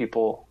implies other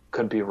people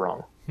could be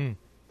wrong.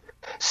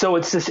 So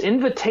it's this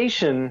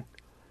invitation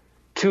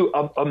to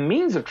a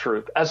means of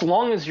truth, as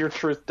long as your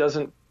truth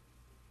doesn't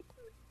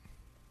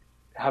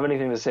have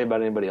anything to say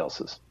about anybody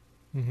else's.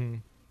 Mm-hmm.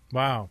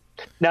 Wow.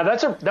 Now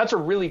that's a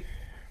really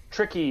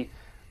tricky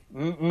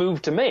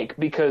move to make,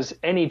 because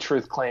any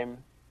truth claim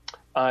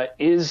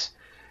is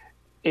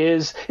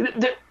there's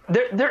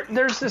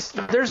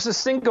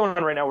this thing going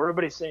on right now where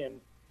everybody's saying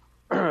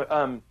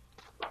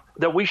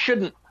that we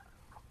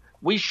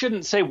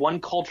shouldn't say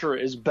one culture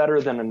is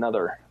better than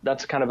another.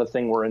 That's kind of a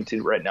thing we're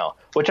into right now,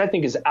 which I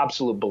think is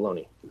absolute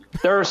baloney.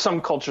 There are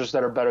some cultures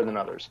that are better than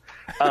others.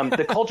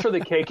 The culture of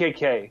the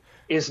KKK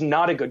is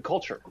not a good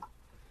culture.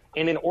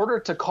 And in order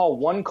to call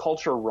one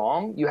culture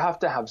wrong, you have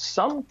to have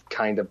some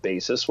kind of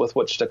basis with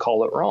which to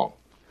call it wrong.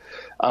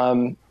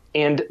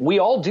 And we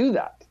all do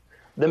that.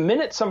 The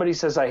minute somebody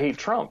says, I hate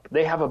Trump,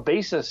 they have a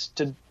basis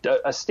to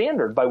a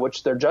standard by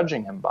which they're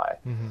judging him by.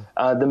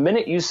 Mm-hmm. The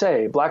minute you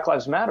say Black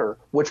Lives Matter,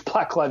 which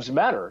Black Lives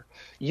Matter,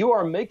 you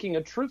are making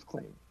a truth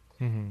claim.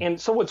 Mm-hmm. And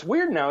so what's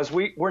weird now is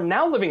we're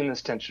now living in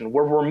this tension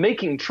where we're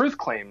making truth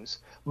claims,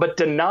 but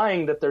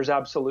denying that there's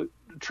absolute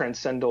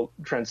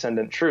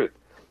transcendent truth.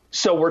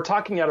 So we're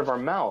talking out of our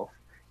mouth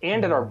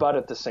and at our butt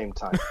at the same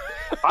time.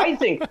 I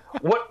think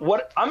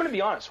what I'm going to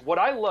be honest, what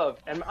I love,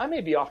 and I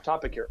may be off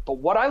topic here, but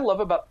what I love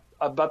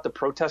about the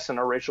protests and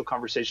our racial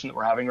conversation that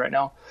we're having right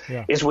now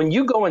is when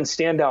you go and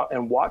stand out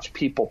and watch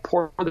people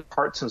pour their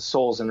hearts and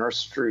souls in our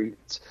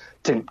streets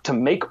to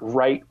make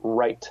right.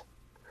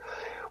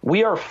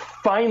 We are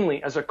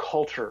finally, as a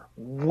culture,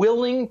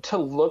 willing to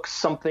look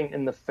something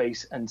in the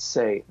face and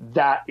say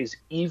that is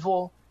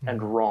evil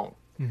and wrong.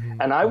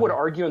 Mm-hmm. And I would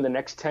argue in the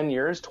next 10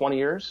 years, 20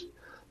 years,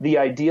 the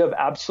idea of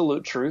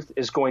absolute truth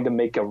is going to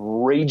make a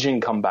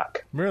raging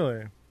comeback.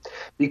 Really?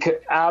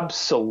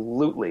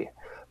 Absolutely.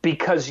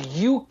 Because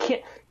you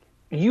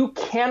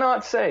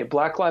cannot say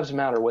Black Lives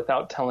Matter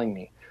without telling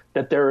me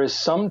that there is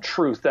some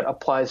truth that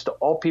applies to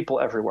all people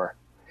everywhere.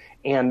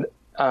 And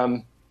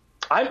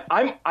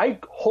I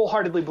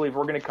wholeheartedly believe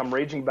we're going to come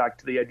raging back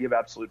to the idea of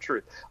absolute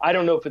truth. I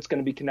don't know if it's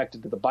going to be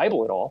connected to the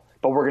Bible at all,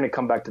 but we're going to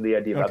come back to the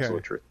idea of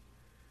absolute truth.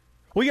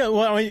 Well, yeah.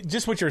 Well, I mean,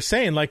 just what you're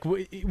saying, like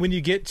when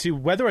you get to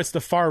whether it's the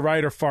far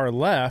right or far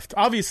left,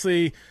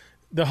 obviously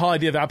the whole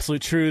idea of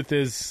absolute truth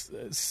is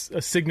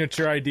a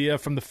signature idea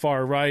from the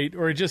far right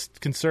or just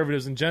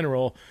conservatives in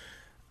general.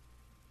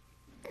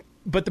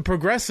 But the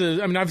progressives,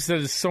 I mean, I've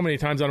said this so many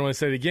times, I don't want to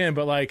say it again,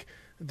 but like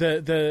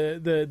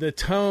the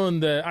tone,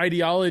 the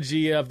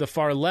ideology of the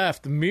far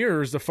left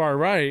mirrors the far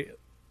right.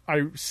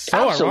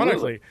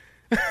 Ironically.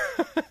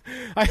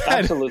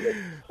 Absolutely.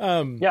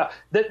 Yeah.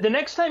 The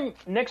next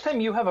time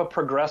you have a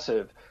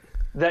progressive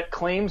that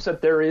claims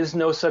that there is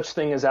no such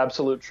thing as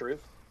absolute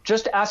truth,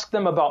 just ask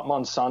them about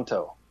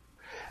Monsanto.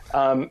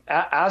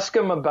 Ask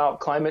them about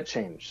climate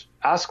change.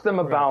 Ask them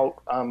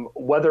about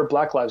whether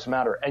Black Lives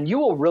Matter, and you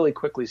will really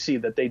quickly see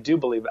that they do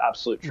believe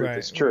absolute truth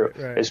is true.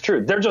 Right. Is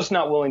true. They're just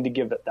not willing to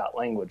give it that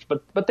language,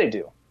 but they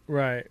do.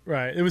 Right.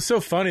 It was so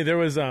funny. There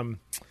was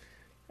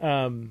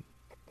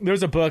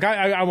there's a book.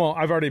 I won't.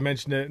 I've already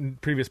mentioned it in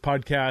previous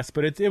podcasts,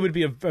 but it would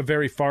be a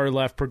very far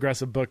left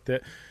progressive book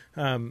that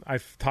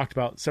I've talked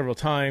about several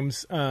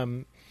times.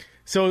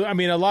 So, I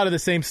mean, a lot of the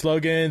same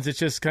slogans. It's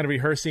just kind of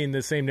rehearsing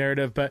the same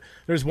narrative. But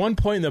there's one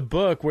point in the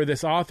book where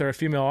this author, a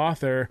female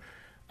author,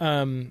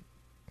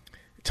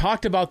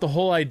 talked about the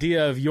whole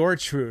idea of your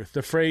truth,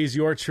 the phrase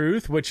 "your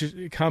truth," which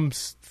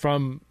comes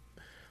from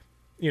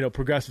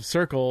progressive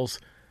circles.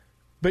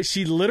 But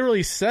she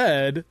literally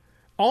said,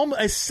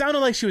 it sounded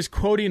like she was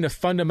quoting a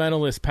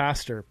fundamentalist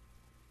pastor.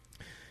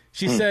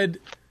 She said,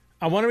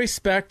 I want to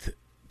respect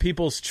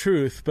people's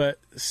truth, but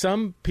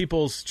some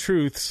people's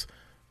truths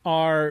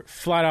are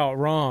flat out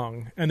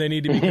wrong and they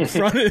need to be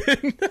confronted.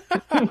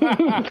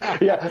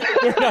 Yeah.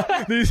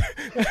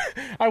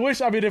 I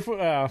wish, I mean, if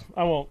I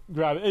won't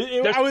grab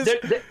it.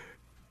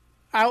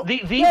 I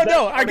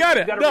got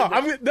it.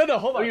 No,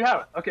 hold on. Oh, you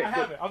have it. Okay. I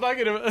have it. I'm not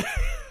going to,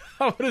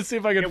 I want to see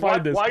if I can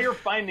find this. While you're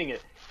finding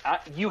it,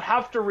 you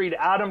have to read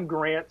Adam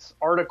Grant's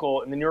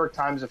article in the New York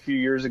Times a few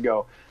years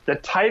ago. The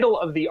title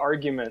of the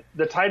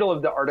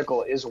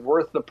article is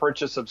Worth the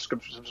Purchase of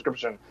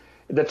Subscription.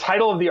 The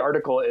title of the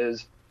article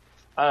is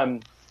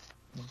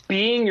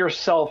Being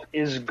Yourself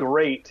is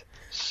Great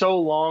So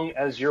Long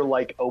as You're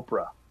Like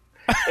Oprah.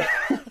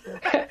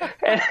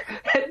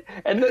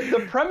 and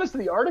the premise of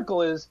the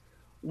article is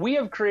we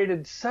have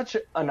created such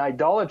an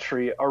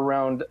idolatry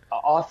around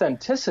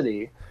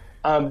authenticity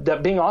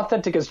that being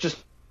authentic is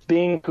just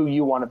being who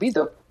you want to be.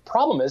 The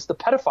problem is the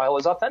pedophile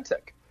is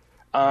authentic.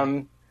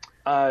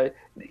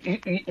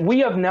 We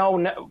have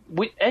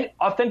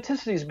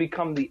authenticity has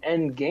become the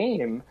end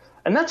game,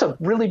 and that's a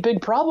really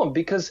big problem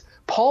because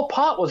Pol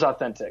Pot was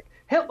authentic.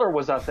 Hitler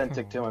was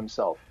authentic to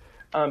himself.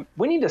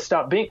 We need to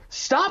stop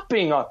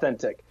being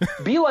authentic.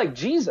 Be like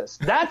Jesus.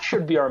 That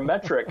should be our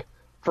metric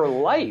for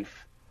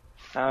life.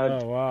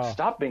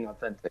 Stop being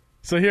authentic.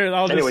 So here,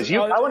 I want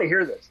to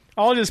hear this.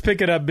 I'll just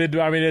pick it up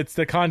it's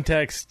the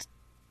context.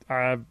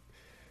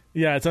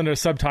 It's under a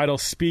subtitle,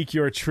 Speak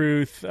Your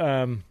Truth.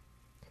 So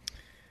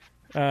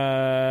I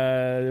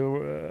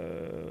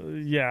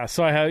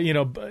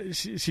have,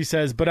 she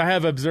says, but I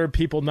have observed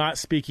people not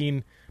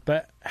speaking,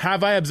 but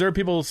have I observed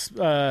people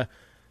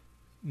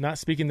not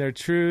speaking their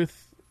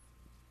truth?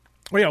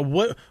 Oh yeah.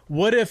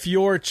 What if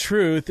your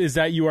truth is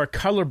that you are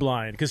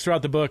colorblind? Because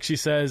throughout the book, she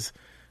says,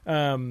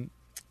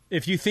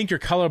 if you think you're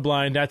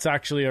colorblind, that's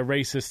actually a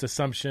racist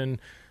assumption,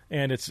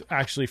 and it's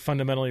actually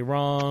fundamentally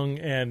wrong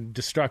and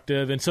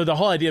destructive. And so the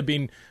whole idea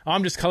being,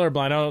 I'm just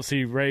colorblind, I don't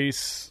see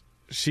race.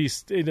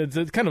 It's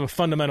kind of a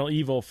fundamental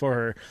evil for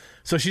her.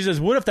 So she says,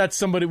 what if that's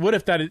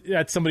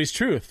somebody's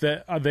truth,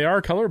 that they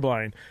are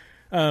colorblind?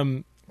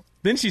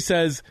 Then she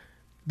says,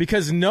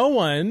 because no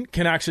one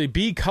can actually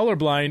be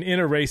colorblind in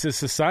a racist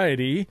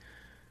society,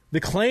 the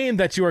claim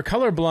that you are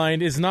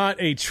colorblind is not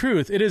a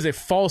truth. It is a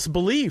false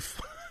belief.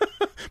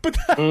 But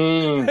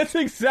that's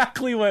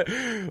exactly what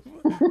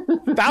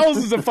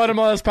thousands of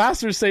fundamentalist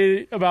pastors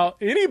say about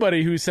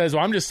anybody who says,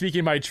 well, I'm just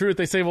speaking my truth.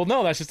 They say, well,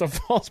 no, that's just a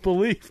false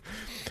belief.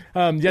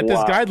 Yet this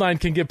guideline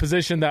can give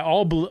position that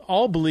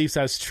all beliefs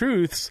as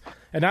truths,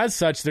 and as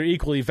such, they're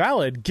equally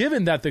valid.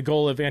 Given that the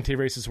goal of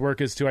anti-racist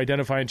work is to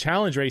identify and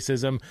challenge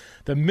racism,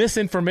 the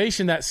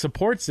misinformation that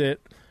supports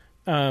it,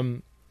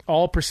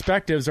 all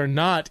perspectives are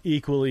not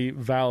equally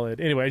valid.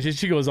 Anyway,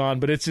 she goes on,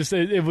 but it's just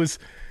it was.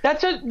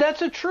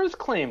 That's a truth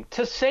claim.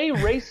 To say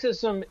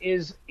racism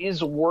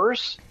is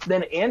worse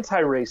than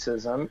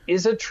anti-racism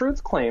is a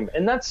truth claim,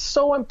 and that's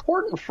so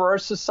important for our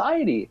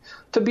society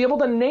to be able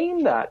to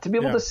name that, to be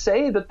able to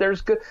say that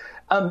there's good.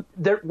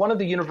 One of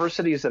the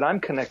universities that I'm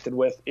connected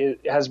with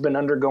has been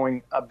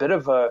undergoing a bit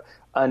of a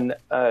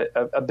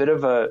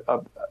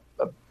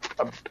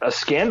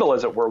scandal,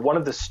 as it were. One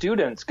of the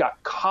students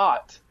got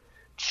caught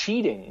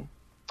cheating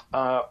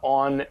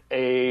on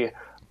a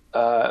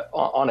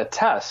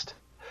test,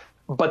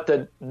 but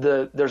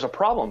there's a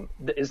problem,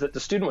 is that the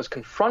student was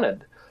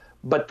confronted,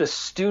 but the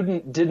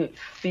student didn't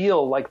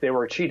feel like they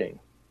were cheating.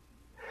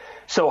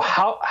 So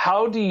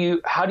how do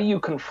you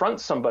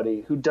confront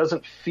somebody who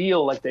doesn't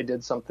feel like they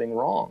did something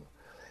wrong?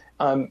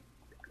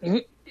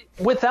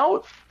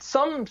 Without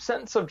some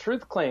sense of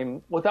truth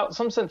claim, without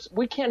some sense,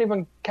 we can't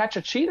even catch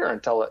a cheater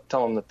and tell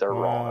them that they're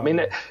wrong. I mean,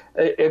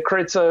 it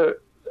creates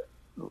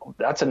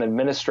that's an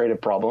administrative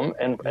problem,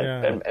 but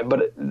at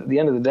the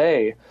end of the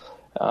day,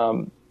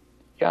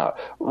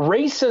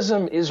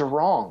 racism is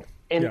wrong,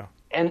 and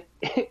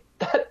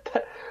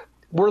that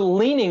we're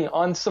leaning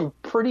on some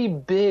pretty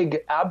big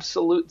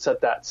absolutes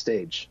at that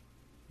stage.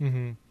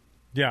 Mm-hmm.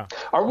 Yeah,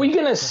 are we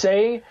going to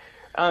say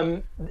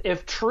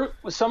if truth?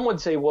 Some would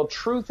say, well,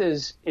 truth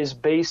is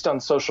based on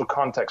social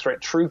context,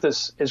 right? Truth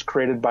is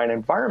created by an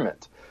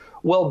environment.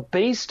 Well,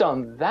 based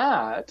on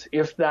that,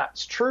 if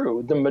that's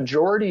true, the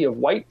majority of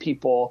white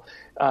people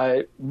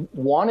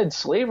wanted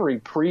slavery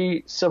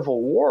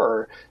pre-Civil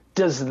War.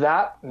 Does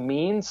that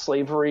mean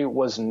slavery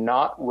was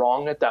not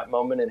wrong at that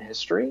moment in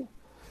history?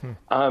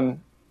 The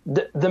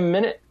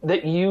minute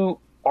that you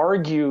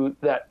argue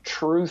that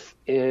truth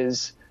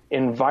is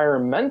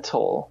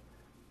environmental,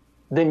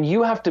 then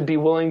you have to be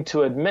willing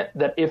to admit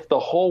that if the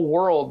whole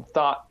world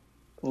thought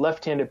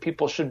left-handed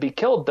people should be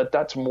killed,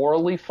 that's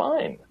morally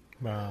fine.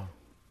 Wow.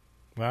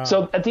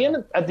 So at the end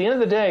of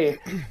the day,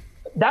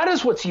 that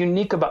is what's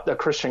unique about the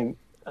Christian,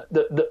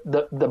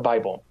 the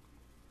Bible.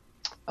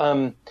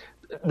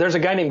 There's a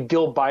guy named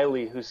Gil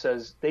Biley who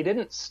says they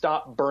didn't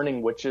stop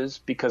burning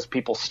witches because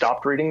people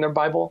stopped reading their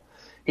Bible.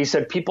 He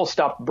said people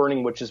stopped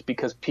burning witches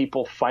because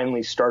people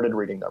finally started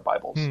reading their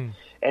Bibles.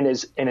 And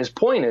his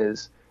point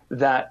is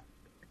that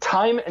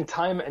time and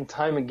time and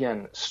time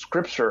again,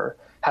 Scripture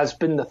has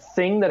been the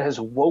thing that has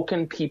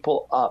woken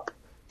people up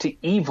to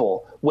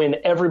evil when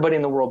everybody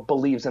in the world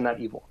believes in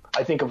that evil.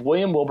 I think of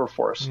William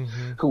Wilberforce,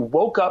 who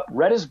woke up,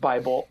 read his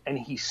Bible, and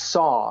he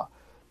saw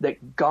that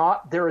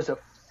there is a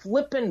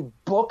flippin'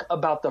 book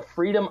about the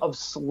freedom of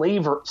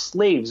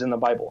slaves in the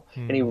Bible.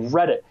 And he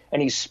read it,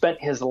 and he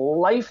spent his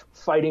life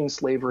fighting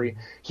slavery.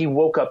 He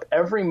woke up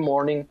every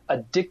morning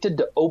addicted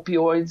to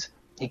opioids.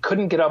 He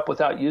couldn't get up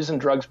without using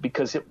drugs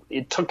because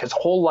it took his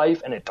whole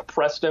life and it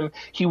depressed him.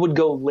 He would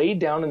go lay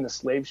down in the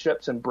slave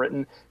ships in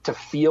Britain to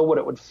feel what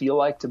it would feel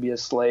like to be a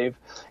slave.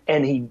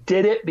 And he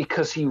did it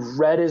because he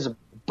read his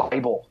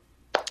Bible.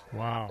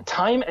 Wow.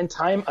 Time and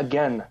time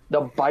again,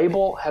 the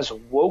Bible has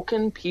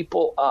woken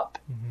people up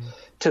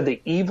to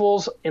the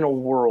evils in a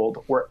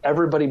world where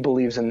everybody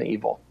believes in the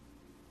evil.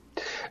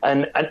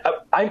 And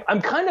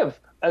I'm kind of,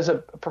 as a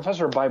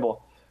professor of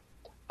Bible,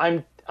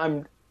 I'm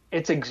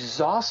it's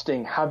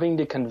exhausting having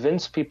to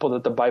convince people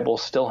that the Bible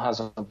still has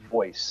a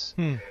voice.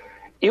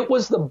 It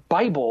was the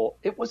Bible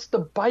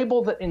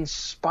that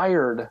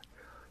inspired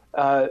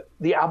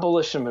the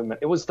abolition movement.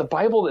 It was the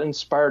Bible that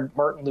inspired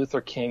Martin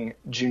Luther King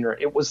Jr.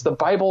 It was the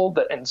Bible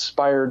that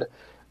inspired,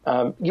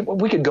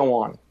 we could go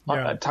on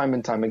time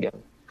and time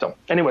again. So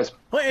anyways.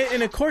 Well,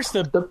 and of course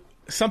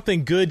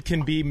something good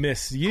can be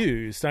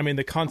misused. I mean,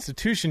 the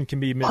Constitution can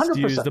be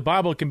misused. 100%. The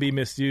Bible can be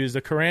misused.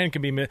 The Quran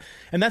can be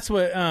and that's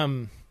what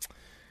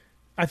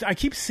I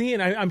keep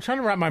seeing. I'm trying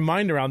to wrap my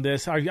mind around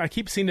this. I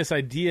keep seeing this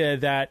idea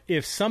that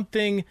if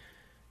something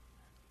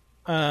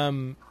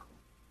you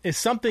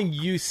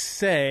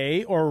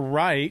say or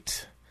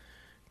write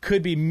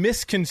could be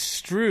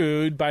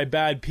misconstrued by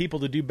bad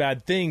people to do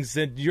bad things,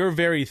 then the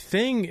very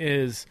thing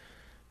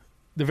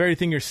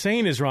you're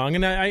saying is wrong.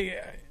 And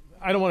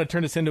I don't want to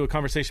turn this into a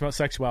conversation about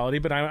sexuality,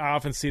 but I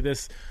often see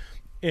this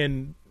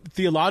in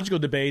theological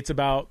debates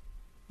about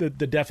the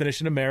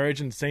definition of marriage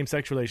and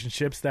same-sex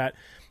relationships, that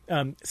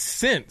the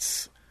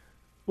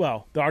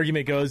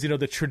argument goes,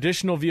 the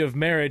traditional view of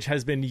marriage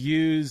has been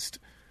used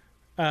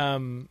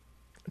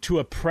to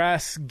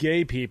oppress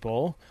gay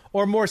people,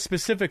 or more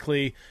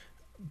specifically,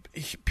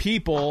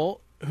 people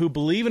who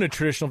believe in a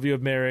traditional view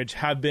of marriage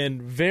have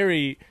been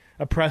very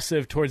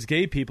oppressive towards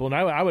gay people. And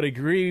I would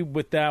agree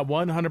with that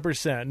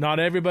 100%. Not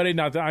everybody,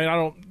 I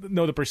don't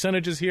know the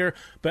percentages here,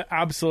 but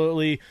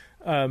absolutely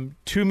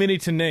too many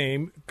to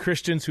name.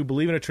 Christians who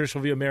believe in a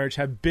traditional view of marriage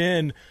have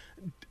been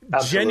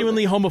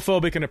genuinely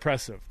homophobic and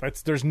oppressive.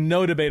 There's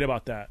no debate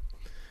about that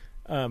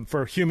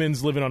for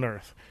humans living on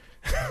Earth.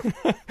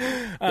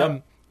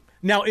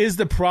 Now, is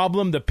the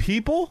problem the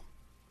people,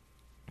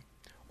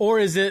 or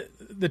is it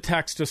the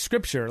text of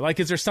Scripture? Like,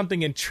 is there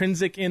something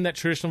intrinsic in that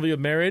traditional view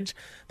of marriage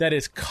that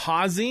is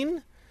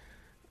causing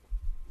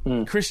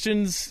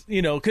Christians,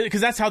 because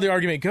that's how the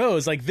argument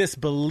goes. Like, this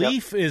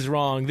belief is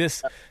wrong.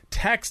 This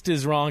text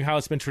is wrong, how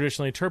it's been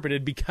traditionally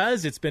interpreted,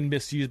 because it's been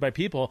misused by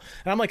people.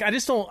 And I'm like, I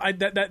just don't,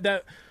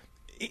 that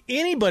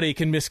anybody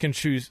can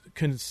misconstrue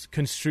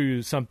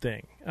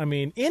something. I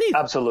mean,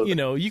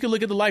 absolutely. You can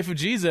look at the life of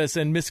Jesus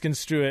and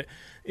misconstrue it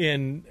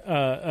in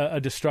a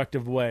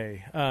destructive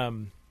way.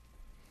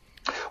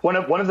 One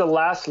of the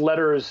last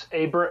letters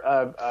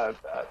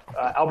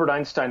Albert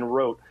Einstein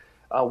wrote,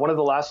 one of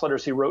the last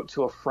letters he wrote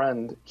to a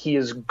friend, he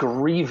is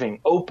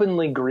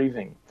openly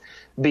grieving,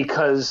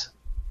 because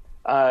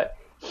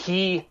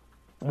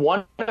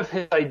one of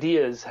his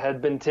ideas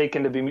had been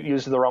taken to be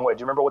used the wrong way.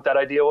 Do you remember what that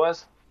idea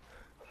was?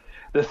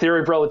 The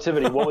theory of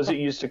relativity. What was it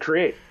used to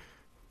create?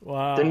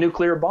 Wow. The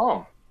nuclear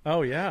bomb.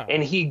 Oh, yeah.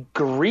 And he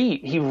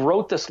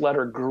wrote this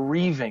letter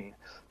grieving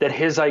that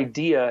his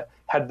idea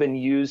had been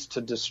used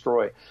to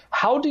destroy.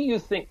 How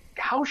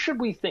should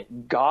we think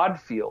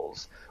God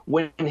feels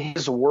when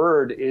his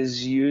word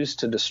is used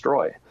to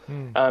destroy?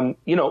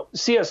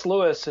 C.S.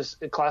 Lewis'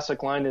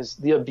 classic line is,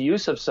 the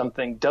abuse of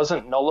something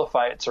doesn't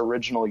nullify its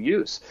original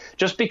use.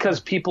 Just because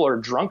people are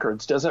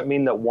drunkards doesn't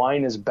mean that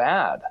wine is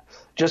bad.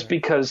 Just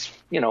because,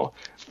 so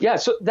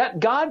that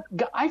God,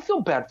 I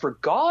feel bad for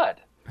God.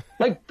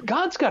 Like,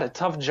 God's got a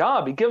tough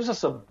job. He gives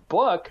us a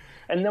book,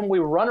 and then we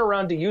run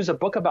around to use a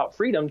book about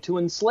freedom to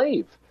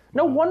enslave.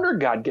 No wonder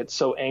God gets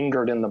so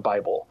angered in the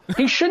Bible.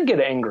 He should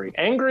get angry.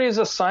 Angry is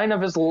a sign of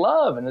his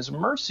love and his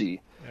mercy.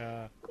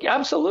 Yeah,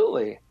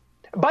 absolutely.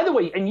 By the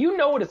way, and you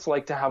know what it's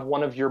like to have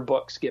one of your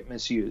books get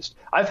misused.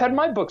 I've had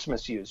my books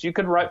misused. You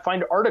could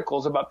find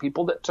articles about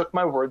people that took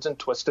my words and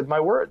twisted my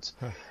words.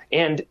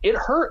 And it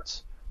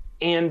hurts.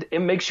 And it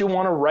makes you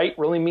want to write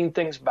really mean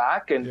things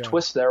back and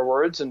twist their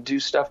words and do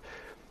stuff.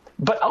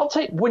 But I'll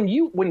tell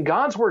you, when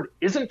God's word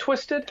isn't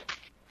twisted,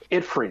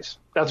 it frees.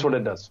 That's what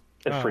it does.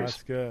 It frees.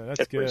 That's good.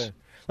 That's good.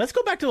 Let's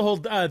go back to the whole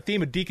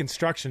theme of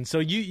deconstruction. So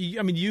you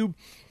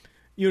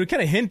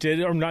kind of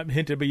hinted, or not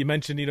hinted, but you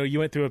mentioned, you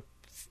went through a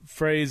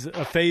phase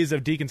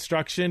of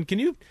deconstruction. Can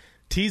you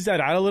tease that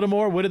out a little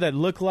more? What did that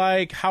look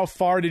like? How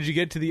far did you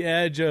get to the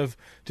edge of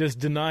just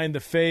denying the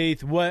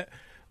faith? What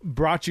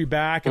brought you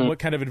back, and what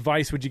kind of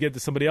advice would you give to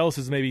somebody else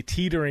who's maybe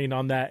teetering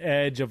on that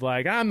edge of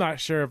like, I'm not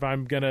sure if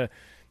I'm going to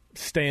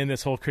stay in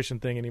this whole Christian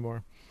thing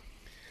anymore?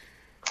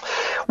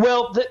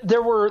 Well,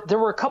 there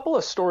were a couple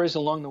of stories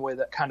along the way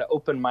that kind of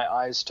opened my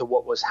eyes to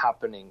what was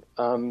happening.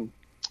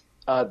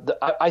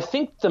 I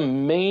think the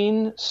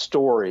main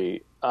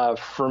story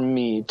for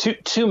me,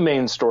 two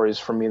main stories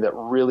for me that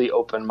really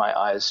opened my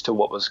eyes to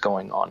what was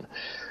going on.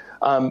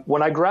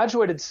 When I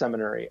graduated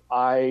seminary,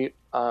 I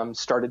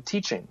started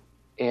teaching.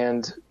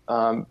 And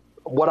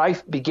what I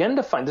began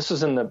to find, this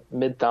was in the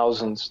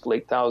mid-thousands,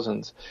 late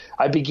thousands,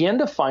 I began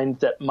to find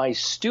that my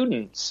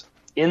students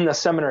in the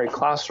seminary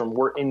classroom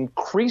were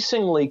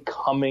increasingly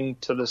coming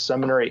to the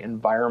seminary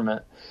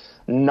environment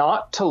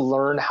not to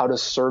learn how to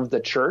serve the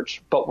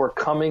church, but were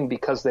coming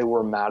because they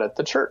were mad at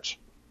the church.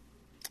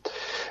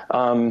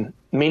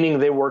 Meaning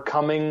they were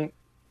coming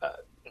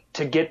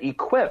to get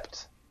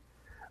equipped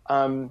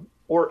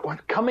or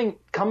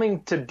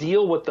coming to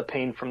deal with the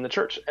pain from the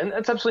church. And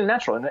that's absolutely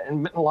natural. And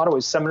in a lot of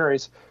ways, seminary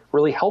is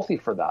really healthy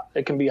for that.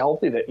 It can be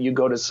healthy that you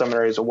go to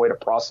seminary as a way to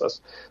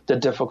process the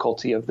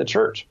difficulty of the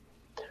church.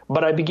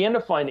 But I began to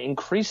find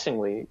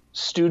increasingly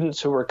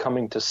students who were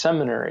coming to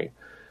seminary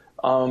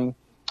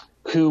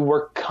who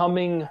were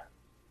coming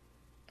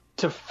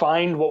to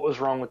find what was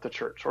wrong with the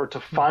church, or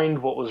to find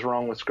what was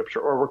wrong with Scripture,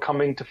 or were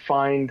coming to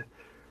find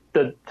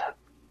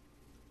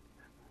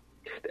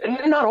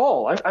not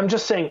all. I'm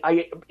just saying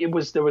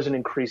there was an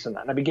increase in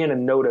that. And I began to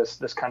notice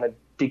this kind of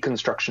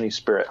deconstruction-y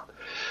spirit.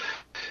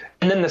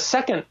 And then the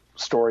second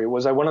story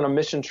was I went on a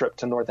mission trip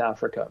to North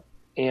Africa,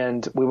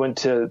 and we went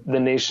to the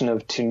nation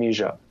of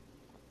Tunisia.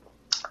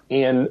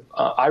 And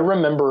I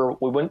remember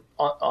we went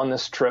on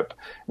this trip.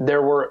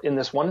 There were, in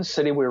this one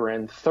city we were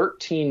in,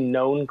 13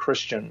 known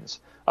Christians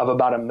of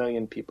about 1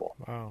 million people.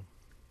 Wow.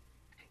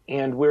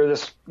 And we're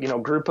this,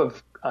 group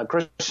of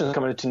Christians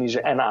coming to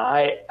Tunisia. And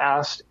I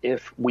asked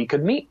if we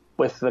could meet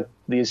with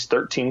these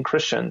 13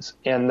 Christians.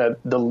 And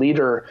the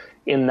leader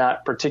in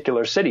that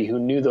particular city, who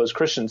knew those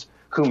Christians,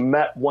 who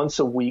met once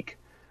a week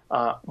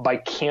by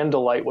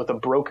candlelight with a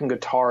broken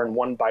guitar and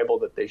one Bible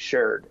that they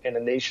shared, in a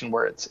nation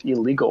where it's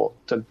illegal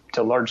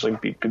to largely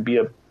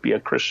be a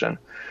Christian.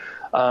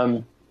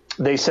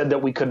 They said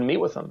that we couldn't meet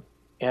with them.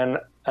 And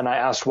I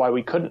asked why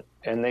we couldn't.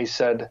 And they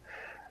said,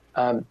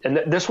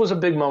 this was a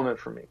big moment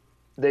for me.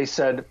 They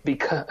said,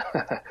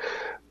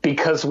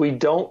 because we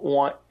don't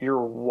want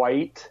your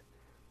white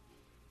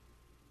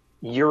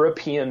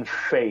European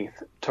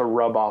faith to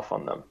rub off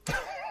on them.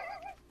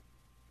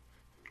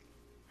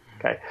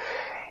 Okay.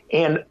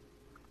 And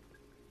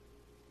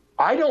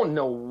I don't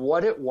know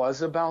what it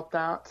was about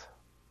that,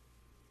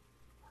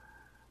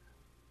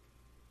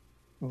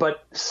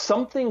 but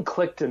something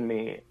clicked in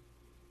me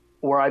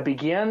where I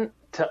began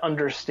to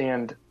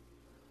understand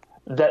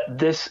that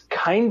this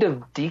kind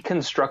of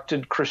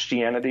deconstructed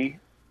Christianity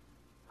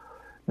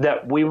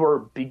that we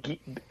were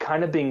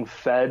kind of being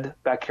fed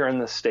back here in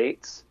the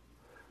States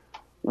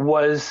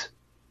was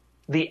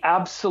the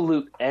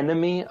absolute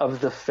enemy of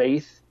the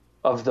faith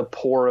of the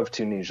poor of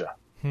Tunisia.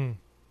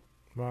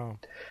 Wow.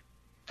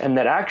 And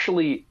that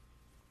actually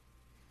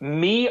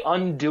me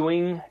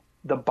undoing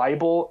the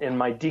Bible in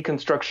my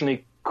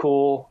deconstruction-y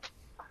cool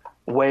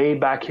way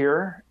back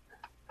here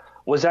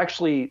was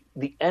actually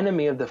the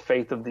enemy of the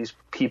faith of these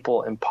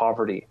people in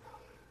poverty.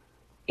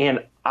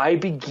 And I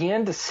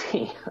began to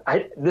see,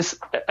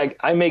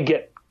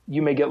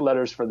 you may get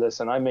letters for this,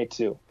 and I may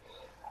too.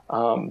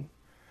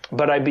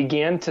 But I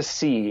began to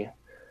see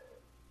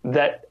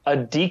that a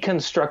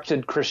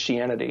deconstructed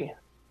Christianity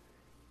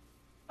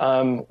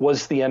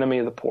was the enemy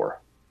of the poor.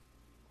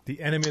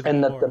 The enemy of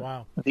the poor.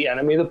 Wow. The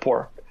enemy of the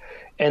poor,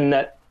 and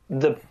that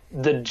the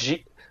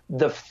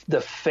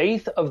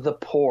faith of the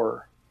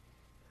poor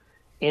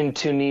in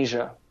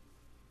Tunisia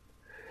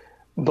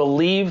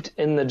believed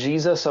in the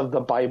Jesus of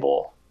the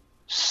Bible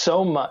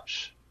so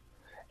much,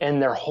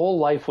 and their whole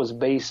life was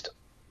based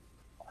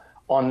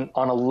on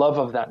a love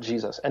of that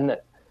Jesus, and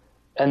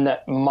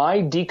that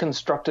my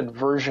deconstructed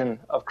version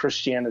of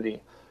Christianity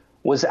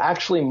was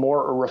actually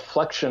more a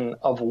reflection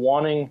of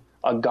wanting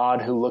a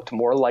God who looked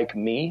more like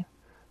me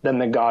than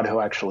the God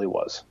who actually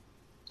was.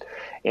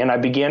 And I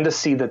began to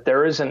see that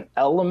there is an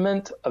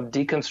element of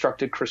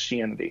deconstructed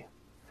Christianity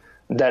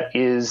that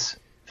is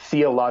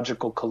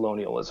theological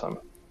colonialism.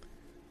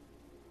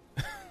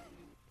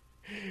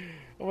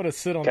 I want to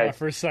sit on that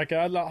for a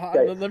second.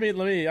 Let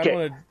me. I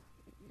want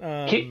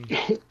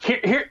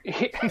to.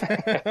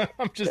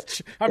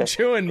 I'm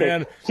chewing,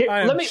 man.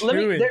 Let me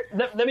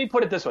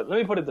put it this way.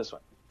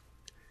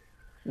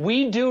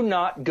 We do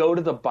not go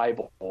to the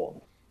Bible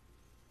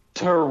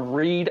to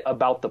read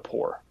about the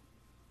poor.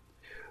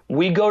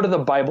 We go to the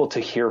Bible to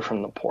hear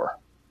from the poor.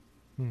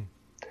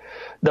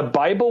 The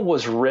Bible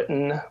was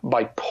written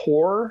by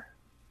poor,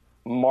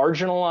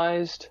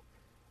 marginalized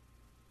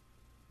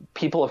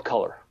people of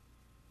color.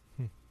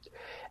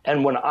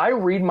 And when I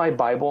read my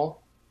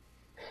Bible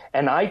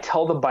and I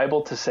tell the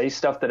Bible to say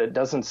stuff that it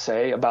doesn't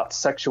say about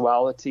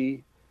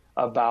sexuality,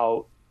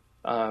 about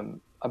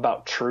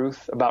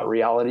truth, about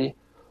reality,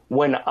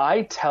 when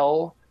I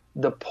tell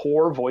the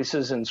poor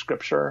voices in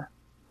Scripture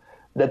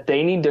that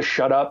they need to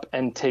shut up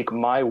and take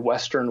my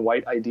Western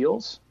white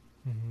ideals,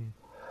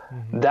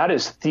 that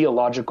is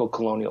theological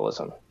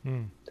colonialism.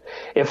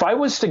 If I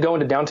was to go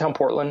into downtown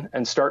Portland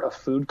and start a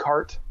food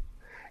cart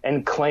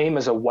and claim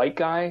as a white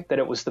guy that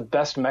it was the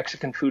best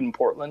Mexican food in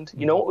Portland,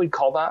 you know what we'd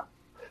call that?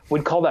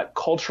 We'd call that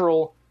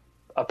cultural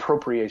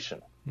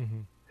appropriation.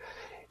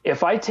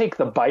 If I take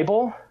the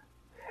Bible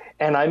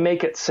and I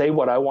make it say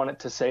what I want it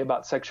to say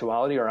about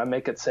sexuality, or I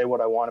make it say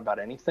what I want about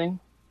anything,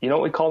 you know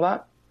what we call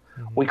that?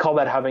 We call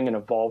that having an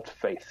evolved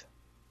faith.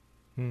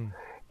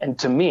 And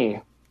to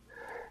me,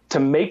 to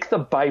make the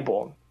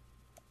Bible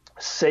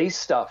say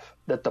stuff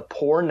that the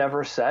poor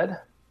never said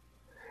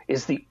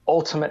is the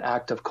ultimate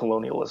act of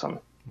colonialism.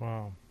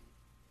 Wow.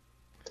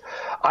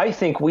 I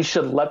think we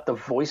should let the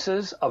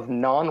voices of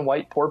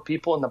non-white poor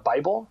people in the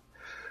Bible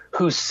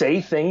who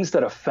say things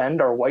that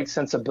offend our white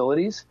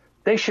sensibilities,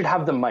 they should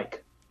have the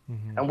mic.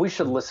 and we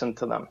should listen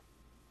to them.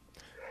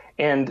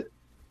 And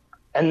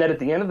that at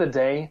the end of the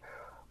day,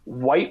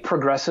 white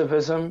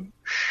progressivism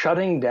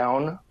shutting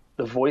down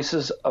the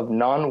voices of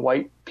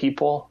non-white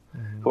people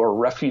who are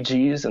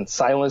refugees and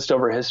silenced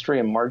over history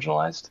and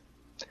marginalized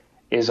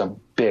is a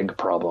big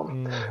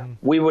problem.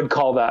 We would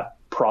call that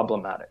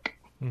problematic.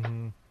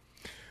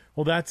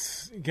 Well,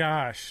 that's,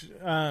 gosh.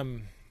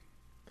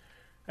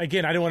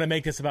 Again, I don't want to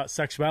make this about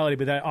sexuality,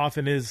 but that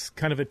often is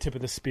kind of a tip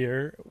of the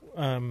spear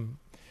in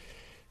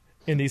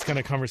these kind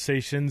of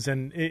conversations.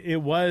 And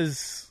it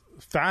was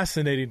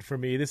fascinating for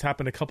me. This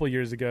happened a couple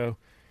years ago,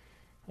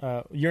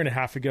 a year and a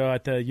half ago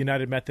at the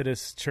United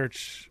Methodist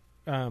Church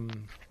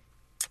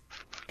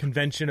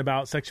convention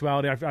about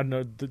sexuality. I don't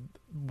know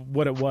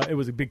what it was. It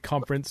was a big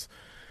conference.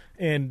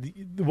 And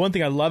the one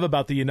thing I love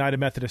about the United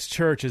Methodist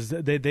Church is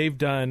that they've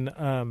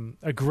done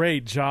a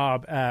great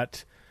job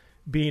at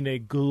being a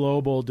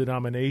global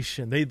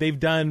denomination. They've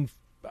done,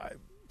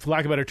 for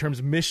lack of better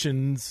terms,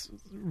 missions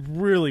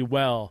really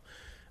well.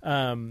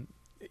 Preaching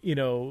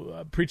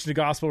the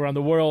gospel around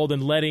the world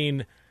and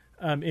letting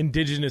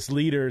indigenous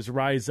leaders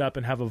rise up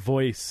and have a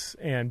voice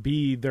and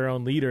be their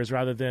own leaders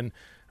rather than,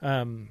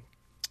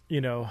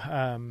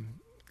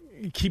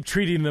 keep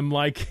treating them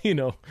like,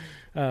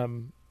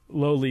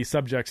 lowly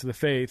subjects of the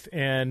faith.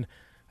 And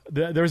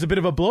there was a bit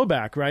of a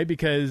blowback, right?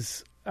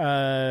 Because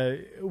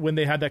when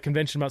they had that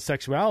convention about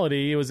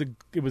sexuality, it was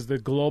the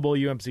global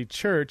UMC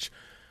church,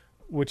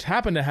 which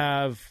happened to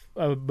have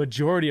a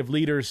majority of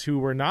leaders who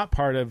were not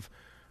part of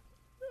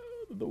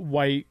the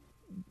white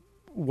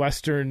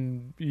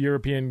Western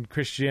European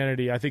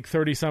Christianity. I think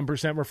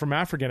 30% were from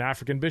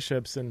African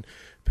bishops and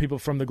people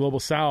from the global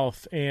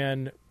South.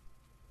 And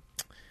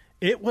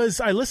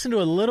I listened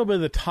to a little bit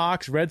of the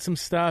talks, read some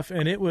stuff,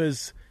 and it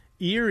was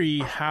eerie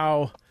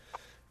how,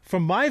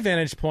 from my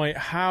vantage point,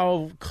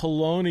 how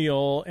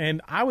colonial, and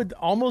I would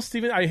almost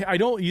even, I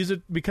don't use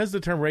it because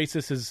the term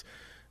racist is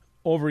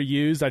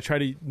overused. I try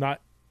to not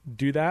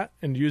do that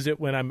and use it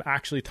when I'm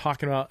actually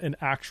talking about an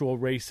actual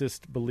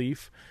racist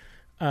belief.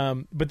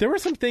 But there were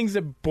some things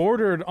that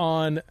bordered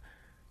on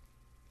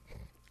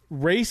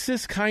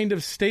racist kind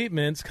of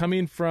statements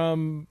coming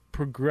from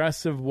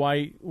progressive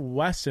white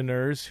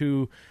Westerners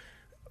who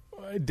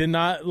did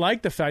not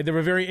like the fact, they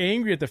were very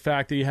angry at the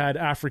fact that you had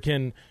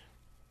African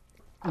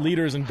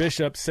leaders and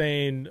bishops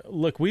saying,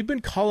 look, we've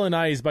been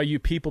colonized by you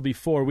people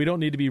before. We don't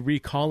need to be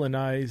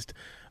recolonized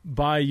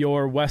by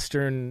your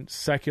Western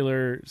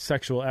secular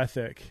sexual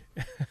ethic.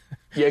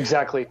 Yeah,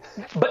 exactly.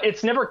 But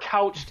it's never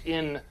couched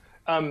in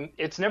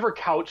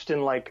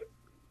like,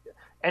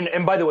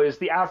 and by the way, it's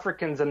the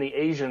Africans and the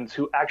Asians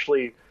who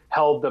actually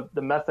held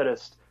the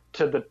Methodist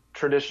to the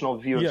traditional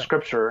view of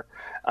Scripture,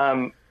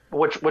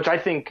 which I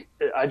think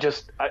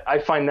I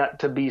find that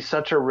to be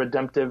such a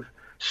redemptive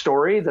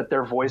story that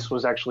their voice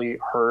was actually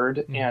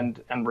heard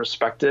and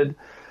respected.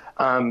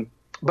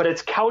 But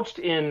it's couched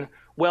in,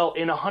 well,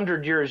 in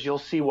 100 years, you'll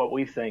see what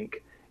we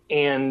think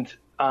and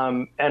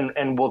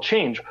will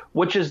change,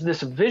 which is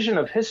this vision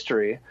of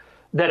history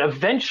that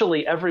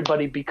eventually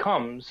everybody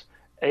becomes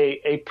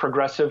a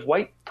progressive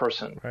white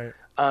person. Right.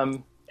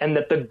 And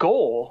that the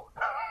goal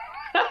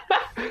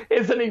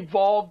is an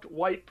evolved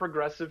white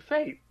progressive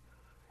faith.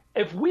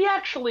 If we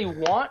actually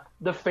want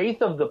the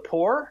faith of the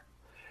poor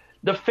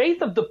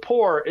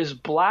is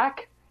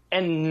black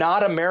and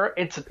not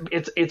American.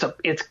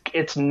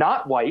 It's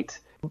not white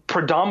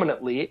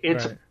predominantly.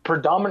 It's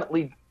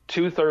predominantly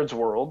 2/3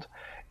 world.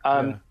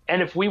 And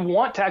if we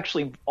want to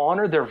actually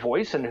honor their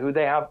voice and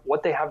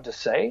what they have to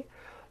say,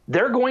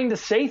 they're going to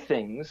say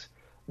things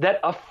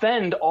that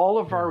offend all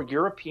of our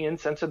European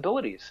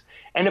sensibilities.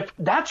 And if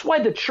that's why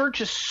the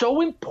church is so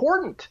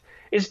important,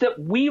 is that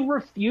we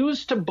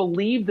refuse to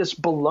believe this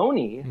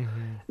baloney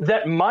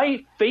that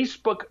my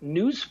Facebook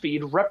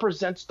newsfeed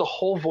represents the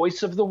whole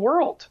voice of the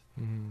world.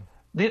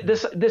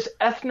 This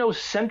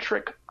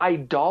ethnocentric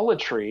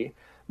idolatry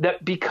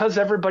that because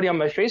everybody on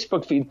my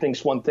Facebook feed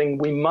thinks one thing,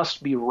 we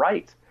must be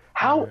right.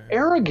 How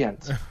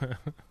arrogant.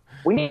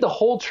 We need the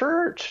whole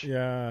church.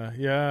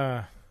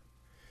 Yeah.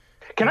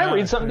 Can I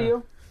read something to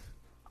you?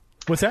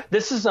 What's that?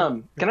 This is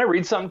can I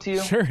read something to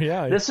you? Sure,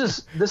 yeah. This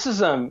is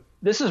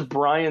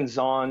Brian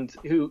Zond,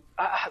 who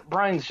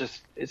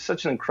Brian's it's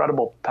such an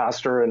incredible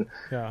pastor, and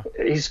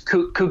he's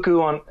cuckoo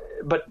on,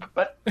 but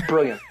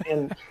brilliant.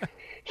 And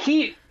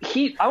I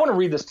want to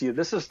read this to you.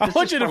 I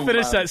want you to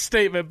finish that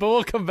statement, but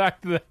we'll come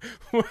back to the.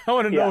 I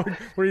want to know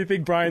where you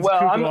think Brian's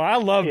cuckoo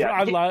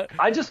on.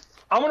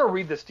 I want to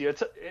read this to you.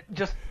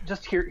 Just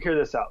hear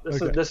this out.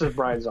 This is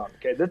Brian Zond.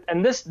 Okay, this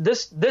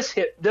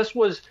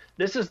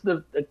is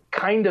the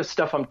kind of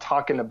stuff I'm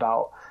talking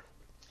about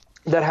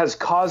that has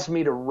caused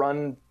me to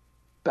run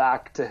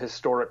back to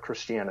historic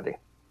Christianity.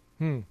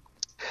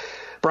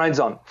 Brian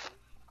Zond.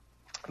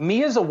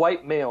 Me as a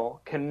white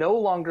male can no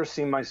longer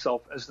see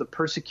myself as the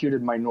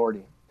persecuted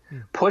minority,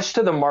 pushed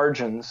to the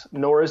margins,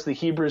 nor as the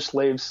Hebrew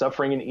slaves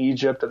suffering in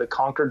Egypt or the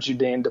conquered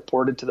Judean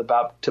deported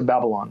to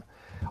Babylon.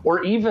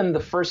 Or even the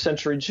first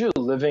century Jew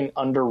living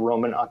under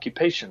Roman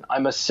occupation.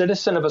 I'm a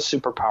citizen of a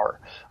superpower.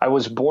 I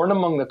was born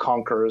among the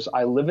conquerors.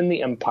 I live in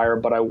the empire,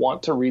 but I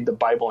want to read the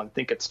Bible and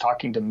think it's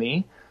talking to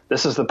me.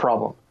 This is the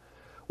problem.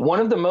 One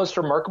of the most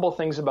remarkable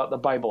things about the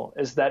Bible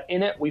is that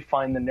in it we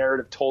find the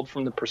narrative told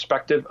from the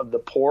perspective of the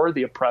poor,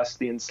 the oppressed,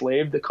 the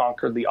enslaved, the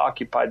conquered, the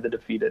occupied, the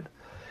defeated.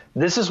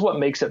 This is what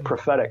makes it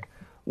prophetic.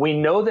 We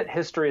know that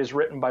history is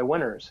written by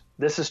winners.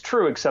 This is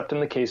true except in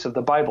the case of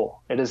the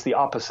Bible. It is the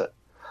opposite.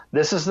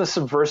 This is the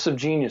subversive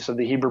genius of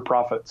the Hebrew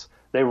prophets.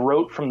 They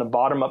wrote from the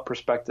bottom-up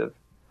perspective.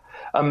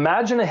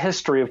 Imagine a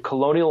history of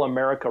colonial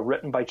America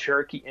written by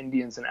Cherokee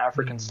Indians and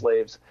African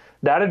slaves.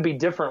 That'd be a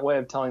different way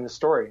of telling the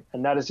story,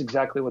 and that is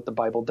exactly what the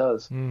Bible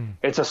does.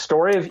 It's a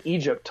story of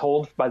Egypt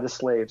told by the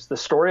slaves, the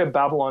story of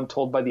Babylon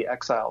told by the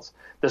exiles,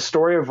 the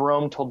story of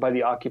Rome told by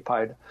the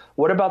occupied.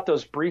 What about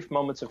those brief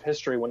moments of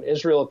history when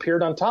Israel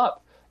appeared on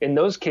top? In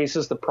those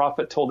cases, the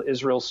prophet told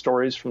Israel's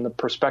stories from the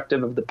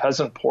perspective of the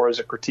peasant poor as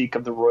a critique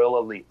of the royal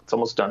elite. It's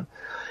almost done.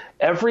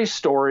 Every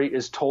story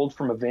is told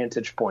from a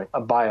vantage point,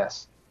 a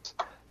bias.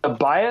 The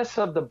bias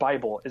of the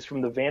Bible is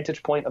from the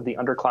vantage point of the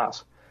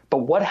underclass.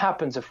 But what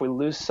happens if we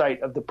lose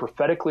sight of the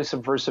prophetically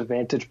subversive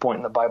vantage point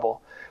in the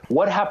Bible?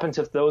 What happens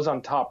if those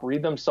on top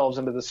read themselves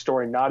into the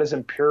story not as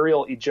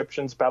imperial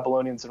Egyptians,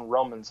 Babylonians, and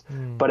Romans,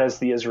 but as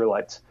the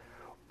Israelites?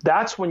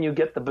 That's when you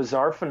get the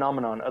bizarre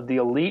phenomenon of the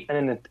elite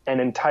and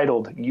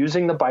entitled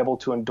using the Bible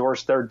to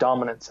endorse their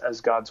dominance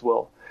as God's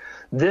will.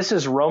 This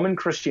is Roman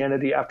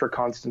Christianity after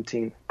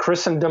Constantine,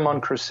 Christendom on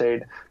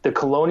crusade, the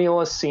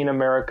colonialists seeing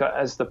America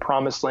as the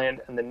promised land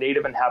and the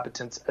native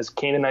inhabitants as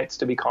Canaanites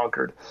to be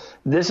conquered.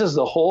 This is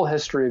the whole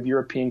history of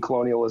European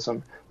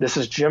colonialism. This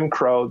is Jim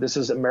Crow. This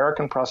is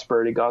American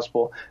prosperity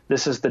gospel.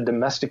 This is the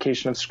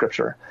domestication of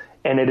Scripture.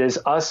 And it is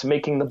us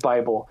making the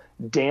Bible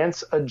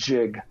dance a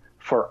jig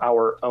for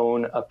our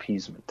own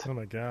appeasement. Oh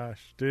my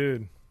gosh,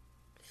 dude!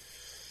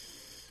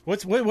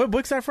 What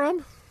book's that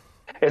from?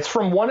 It's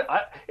from one.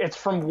 It's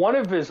from one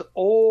of his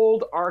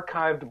old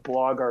archived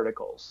blog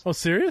articles. Oh,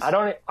 serious?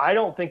 I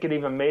don't think it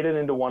even made it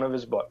into one of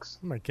his books.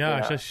 Oh my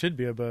gosh, that should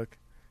be a book.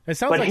 It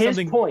sounds but like his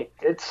something. Point.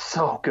 It's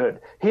so good.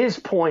 His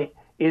point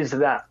is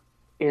that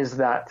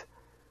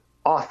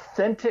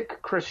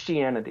authentic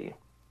Christianity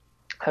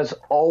has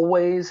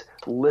always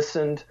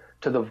listened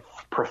to the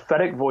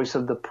prophetic voice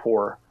of the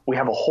poor. We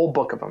have a whole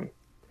book of them.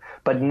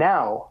 But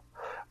now,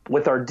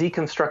 with our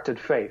deconstructed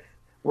faith,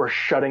 we're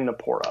shutting the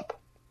poor up.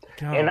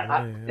 God,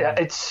 and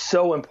it's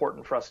so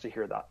important for us to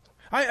hear that.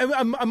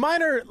 A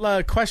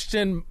minor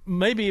question,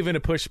 maybe even a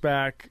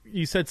pushback.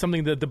 You said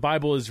something that the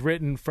Bible is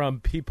written from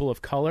people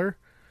of color.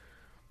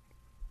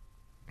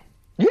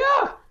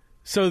 Yeah.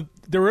 So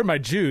they're written by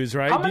Jews,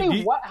 right?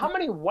 How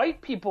many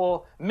white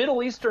people,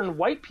 Middle Eastern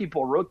white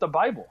people, wrote the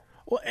Bible?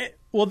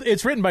 Well,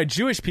 it's written by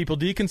Jewish people.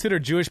 Do you consider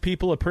Jewish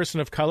people a person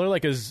of color?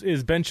 Like,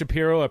 is Ben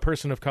Shapiro a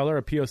person of color,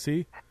 a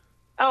POC?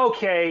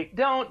 Okay,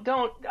 don't.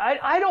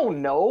 I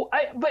don't know.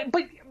 But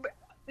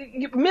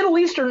Middle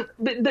Eastern,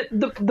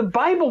 the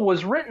Bible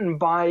was written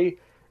by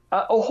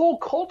a whole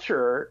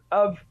culture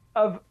of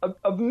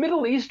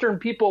Middle Eastern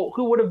people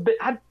who would have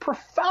had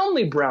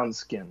profoundly brown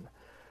skin.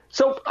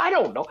 So I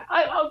don't know.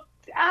 I'll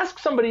ask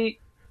somebody.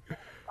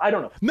 I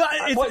don't know. No,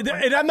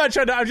 and I'm not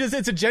trying to.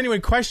 It's a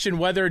genuine question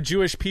whether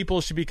Jewish people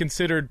should be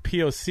considered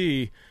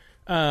POC.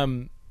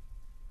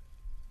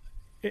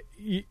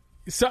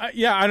 So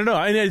yeah, I don't know.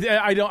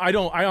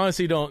 I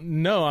honestly don't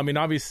know. I mean,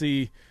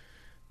 obviously,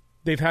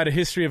 they've had a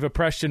history of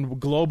oppression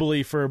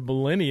globally for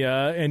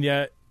millennia, and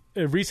yet,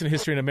 in recent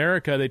history in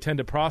America, they tend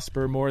to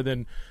prosper more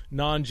than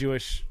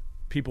non-Jewish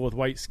people with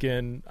white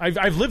skin.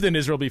 I've lived in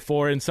Israel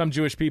before, and some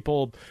Jewish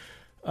people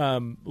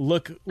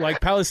look like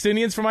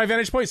Palestinians from my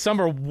vantage point.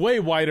 Some are way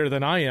whiter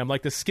than I am.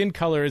 Like the skin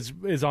color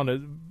is on a.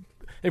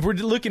 If we're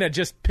looking at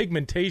just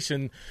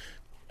pigmentation,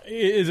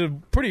 is a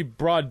pretty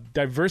broad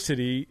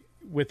diversity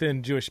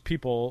within Jewish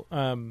people.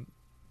 I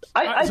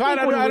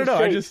don't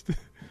know.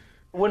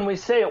 When we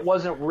say it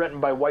wasn't written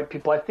by white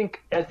people, I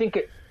think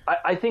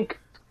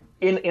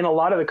in a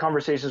lot of the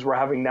conversations we're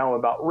having now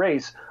about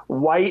race,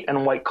 white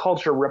and white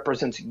culture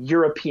represents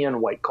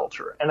European white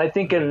culture, and I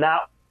think in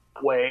that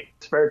way,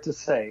 it's fair to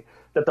say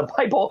that the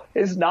Bible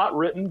is not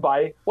written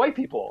by white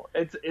people.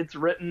 It's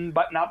written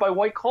but not by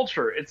white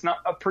culture. It's not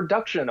a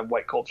production of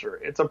white culture.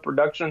 It's a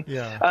production.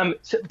 Yeah.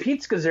 So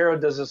Pete Scazzaro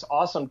does this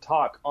awesome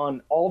talk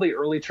on all the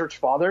early church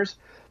fathers.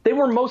 They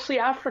were mostly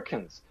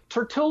Africans.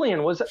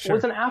 Tertullian was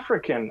an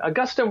African.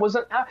 Augustine was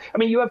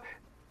you have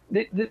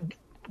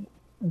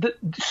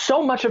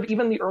so much of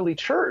even the early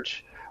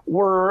church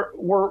were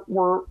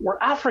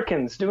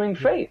Africans doing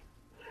faith.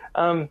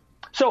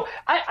 So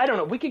I don't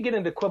know. We could get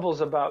into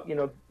quibbles about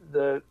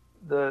the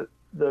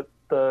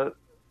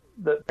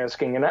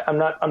asking, and I'm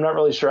not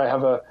really sure I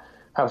have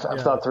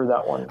thought through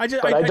that one. I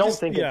don't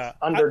think it's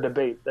under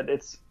debate that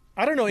it's.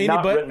 I don't know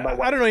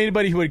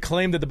anybody who would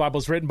claim that the Bible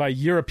is written by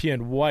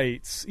European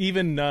whites.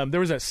 Even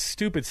there was that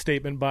stupid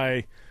statement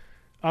by,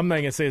 I'm not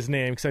going to say his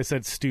name because I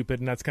said stupid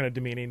and that's kind of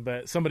demeaning,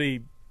 but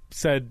somebody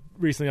said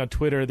recently on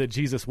Twitter that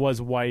Jesus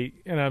was white,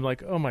 and I'm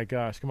like, oh my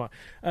gosh, come on.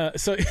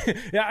 So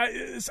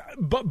yeah,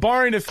 but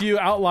barring a few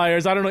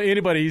outliers, I don't know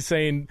anybody who's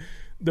saying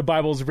the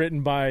Bible's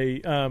written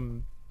by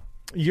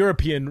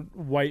European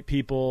white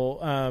people.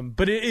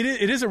 But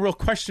it is a real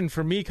question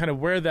for me, kind of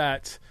where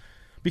that,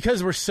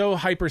 because we're so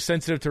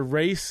hypersensitive to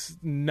race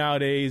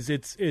nowadays,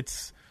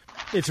 it's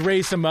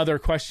raised some other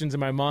questions in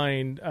my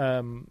mind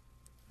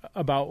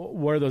about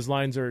where those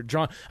lines are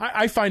drawn.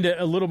 I find it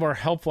a little more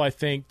helpful, I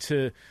think,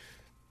 to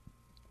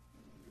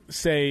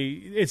say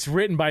it's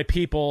written by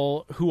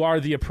people who are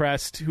the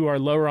oppressed, who are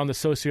lower on the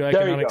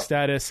socioeconomic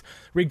status,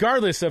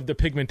 regardless of the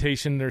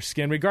pigmentation in their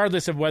skin,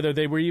 regardless of whether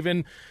they were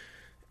even,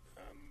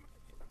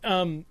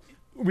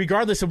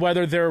 regardless of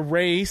whether their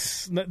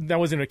race, that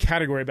wasn't a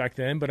category back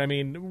then, but I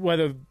mean,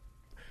 whether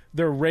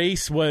their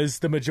race was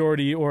the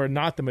majority or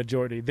not the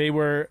majority. They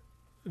were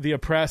the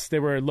oppressed, they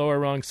were lower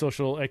rung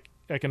social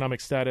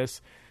economic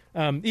status.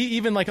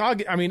 Even like,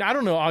 I mean, I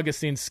don't know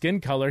Augustine's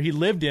skin color. He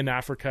lived in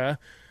Africa.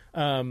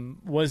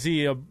 Was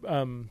he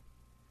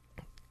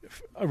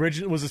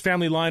was his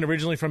family line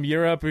originally from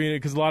Europe?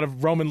 Because a lot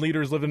of Roman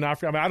leaders lived in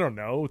Africa. I mean, I don't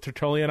know.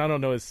 Tertullian, I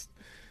don't know his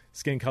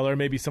skin color.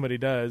 Maybe somebody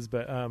does,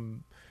 but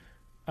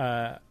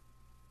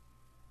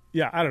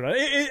yeah, I don't know.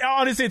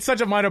 Honestly, it's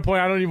such a minor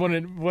point. I don't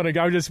even want to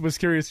go. I just was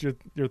curious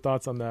your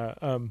thoughts on that.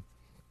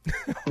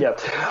 Yeah,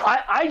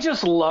 I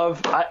just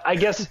love. I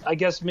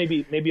guess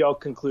maybe I'll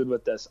conclude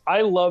with this.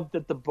 I love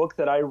that the book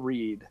that I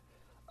read.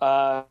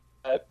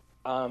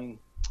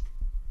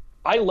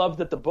 I love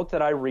that the book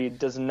that I read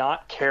does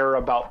not care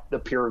about the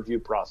peer review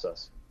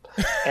process,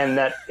 and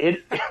that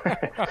it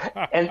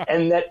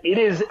and that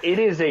it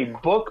is a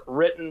book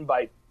written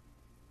by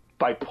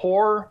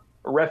poor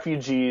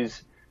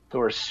refugees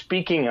who are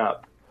speaking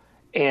up,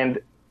 and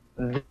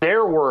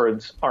their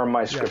words are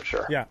my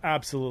scripture. Yeah,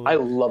 absolutely. I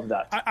love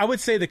that. I would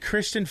say the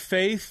Christian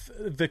faith,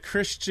 the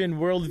Christian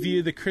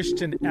worldview, the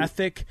Christian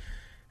ethic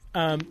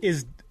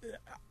is.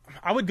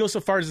 I would go so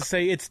far as to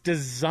say it's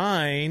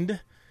designed.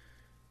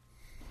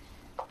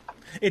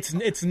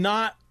 It's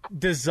not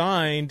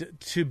designed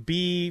to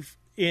be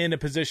in a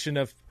position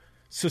of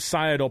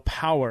societal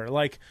power.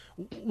 Like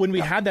when we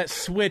had that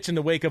switch in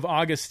the wake of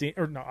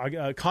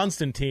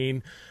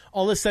Constantine,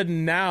 all of a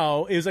sudden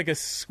now it was like a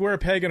square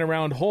peg in a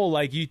round hole.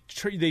 Like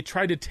they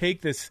tried to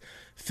take this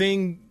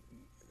thing,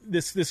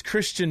 this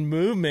Christian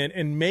movement,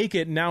 and make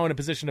it now in a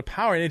position of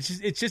power, and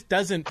it just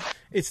doesn't.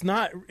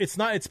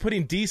 It's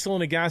putting diesel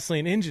in a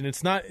gasoline engine.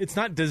 It's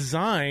not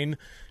designed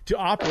to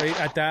operate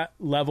at that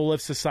level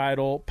of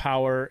societal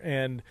power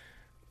and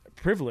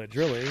privilege,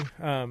 really.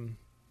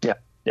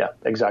 Yeah,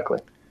 exactly.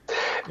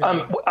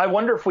 Yeah. I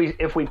wonder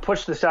if we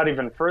push this out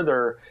even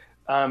further,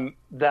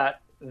 that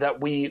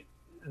we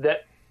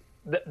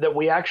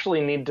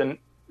actually need to.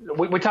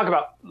 We talk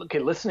about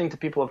listening to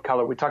people of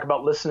color. We talk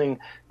about listening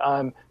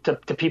to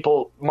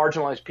people,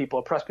 marginalized people,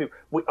 oppressed people.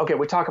 We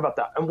talk about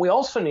that, and we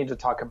also need to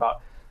talk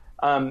about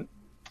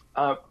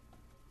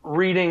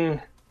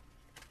reading.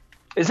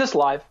 Is this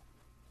live?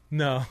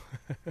 No.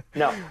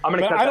 No, I'm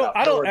gonna.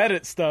 I don't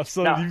edit stuff,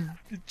 so you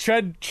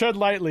tread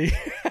lightly.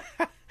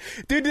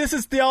 Dude, this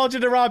is Theology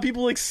in the Raw.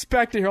 People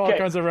expect to hear all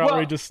kinds of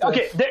outrageous stuff.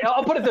 Okay,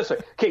 I'll put it this way.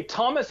 Okay,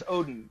 Thomas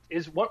Oden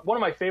is one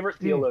of my favorite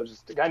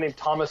theologians, a guy named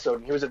Thomas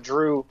Oden. He was at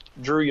Drew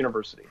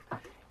University.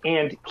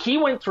 And he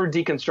went through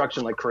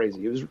deconstruction like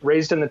crazy. He was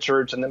raised in the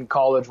church, and then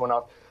college went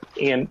off.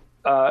 And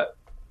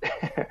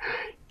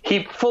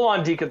he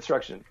full-on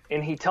deconstruction.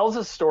 And he tells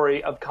a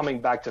story of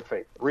coming back to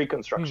faith,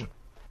 reconstruction.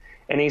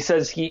 And he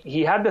says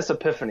he had this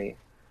epiphany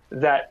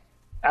that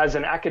as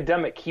an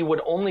academic, he would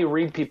only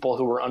read people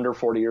who were under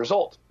 40 years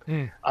old.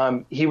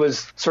 He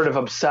was sort of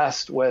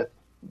obsessed with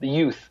the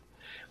youth.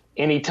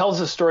 And he tells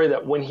a story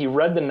that when he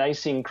read the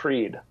Nicene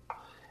Creed,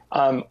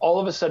 all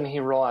of a sudden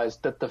he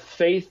realized that the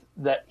faith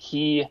that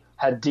he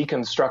had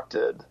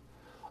deconstructed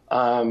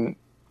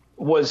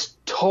was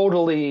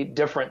totally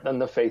different than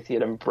the faith he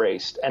had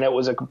embraced. And it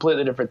was a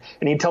completely different.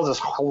 And he tells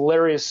this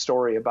hilarious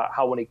story about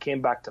how when he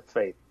came back to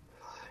faith,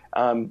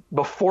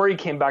 before he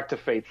came back to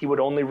faith, he would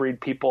only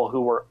read people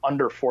who were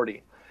under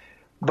 40.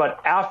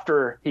 But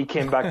after he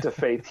came back to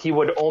faith, he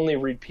would only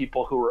read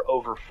people who were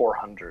over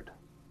 400.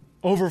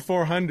 Over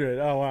 400.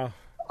 Oh, wow.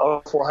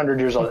 Over 400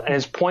 years old. And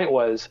his point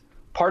was,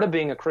 part of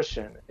being a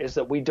Christian is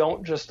that we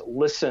don't just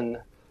listen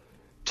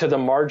to the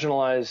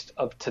marginalized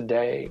of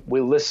today. We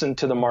listen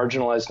to the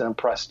marginalized and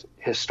oppressed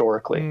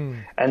historically.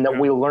 And that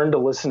we learn to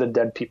listen to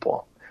dead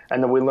people.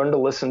 And then we learn to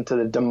listen to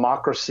the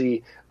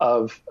democracy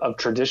of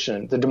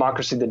tradition, the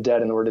democracy of the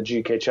dead, in the word of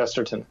G.K.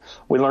 Chesterton.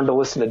 We learn to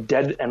listen to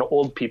dead and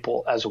old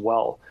people as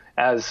well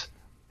as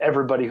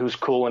everybody who's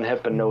cool and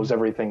hip and knows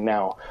everything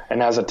now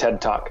and has a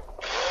TED Talk.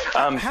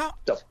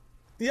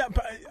 Yeah,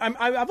 but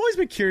I've always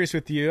been curious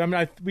with you. I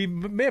mean, we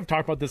may have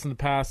talked about this in the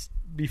past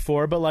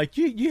before, but like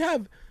you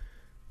have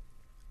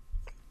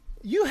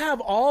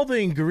all the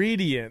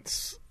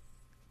ingredients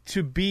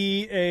to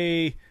be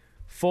a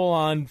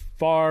full-on,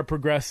 far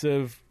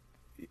progressive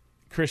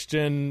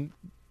Christian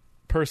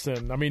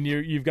person. I mean,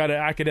 you've got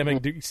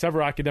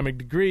several academic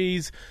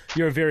degrees.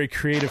 You're a very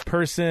creative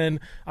person.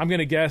 I'm going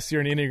to guess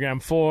you're an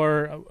Enneagram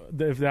 4.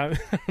 If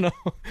that, I don't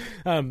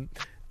know.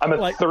 I'm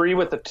a 3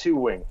 with a 2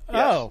 wing. Yes.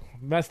 Oh,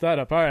 messed that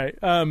up. All right.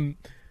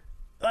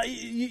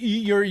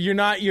 You're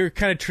not your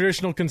kind of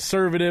traditional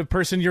conservative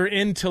person. You're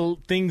into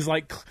things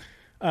like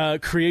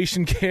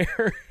creation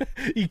care,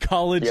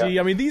 ecology.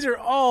 Yeah. I mean, this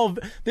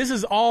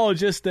is all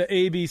just the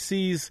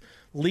ABCs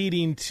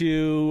leading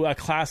to a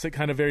classic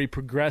kind of very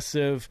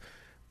progressive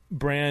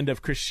brand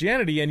of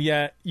Christianity. And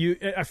yet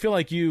I feel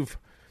like you've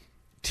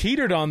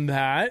teetered on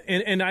that.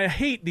 And I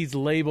hate these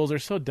labels. They're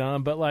so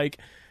dumb, but like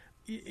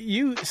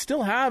you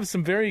still have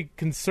some very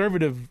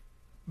conservative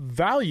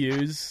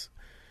values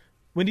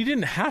when you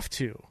didn't have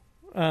to.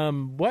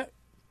 What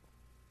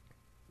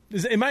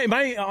is? Am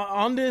I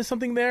onto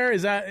something there?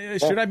 Is that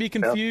should I be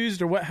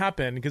confused or what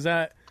happened? Because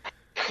that,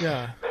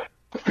 yeah.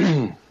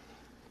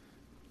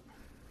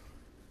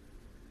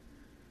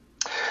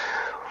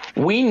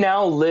 We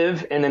now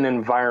live in an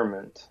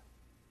environment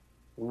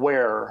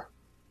where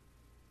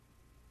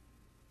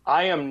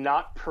I am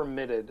not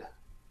permitted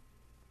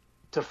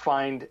to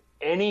find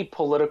any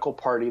political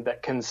party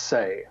that can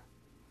say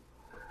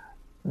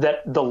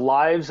that the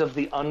lives of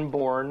the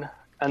unborn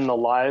and the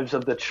lives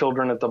of the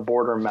children at the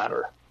border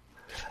matter.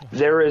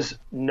 There is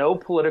no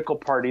political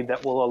party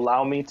that will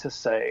allow me to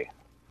say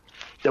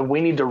that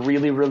we need to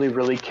really, really,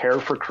 really care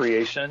for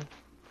creation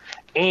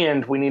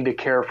and we need to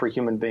care for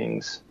human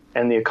beings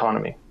and the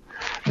economy.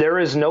 There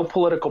is no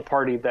political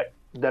party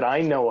that I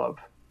know of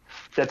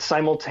that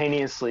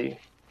simultaneously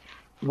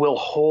will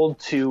hold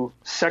to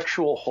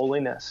sexual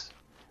holiness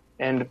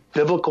and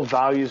biblical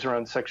values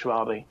around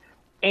sexuality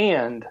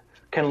and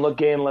can look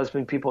gay and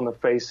lesbian people in the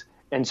face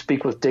and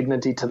speak with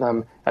dignity to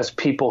them as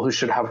people who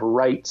should have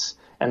rights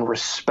and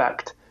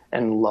respect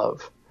and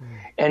love.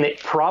 And it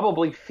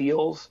probably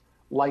feels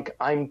like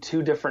I'm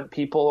two different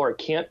people, or it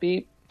can't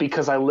be,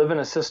 because I live in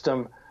a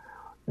system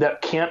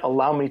that can't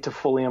allow me to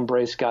fully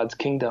embrace God's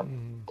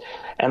kingdom.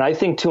 And I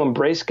think to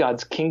embrace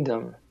God's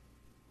kingdom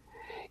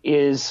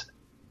is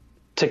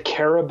to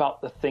care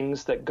about the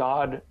things that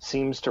God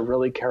seems to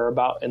really care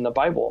about in the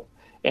Bible.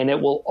 And it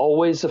will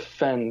always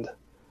offend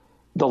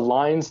the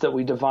lines that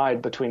we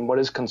divide between what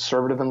is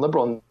conservative and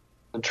liberal. And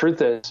the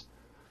truth is,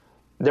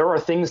 there are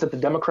things that the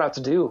Democrats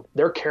do.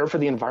 Their care for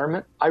the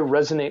environment, I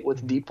resonate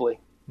with deeply.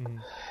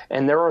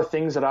 And there are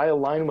things that I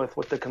align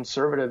with the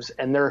conservatives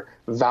and their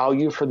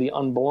value for the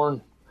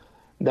unborn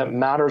that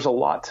matters a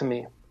lot to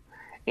me.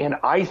 And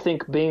I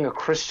think being a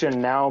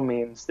Christian now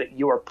means that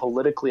you are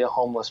politically a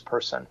homeless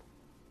person,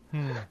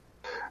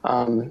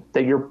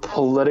 that you're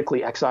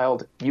politically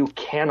exiled. You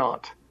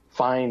cannot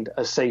find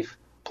a safe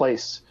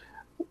place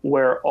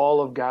where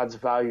all of God's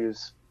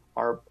values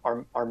are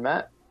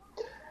met.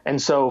 And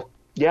so,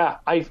 yeah,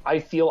 I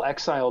feel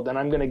exiled, and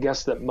I'm going to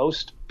guess that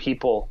most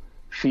people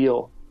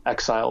feel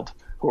exiled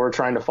who are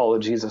trying to follow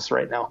Jesus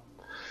right now.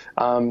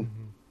 But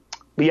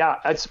yeah,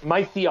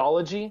 my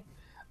theology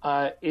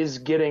is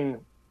getting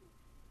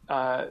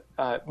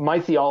my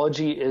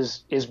theology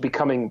is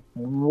becoming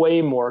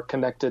way more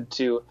connected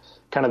to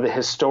kind of the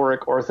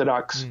historic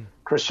Orthodox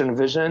Christian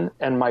vision,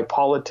 and my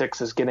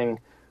politics is getting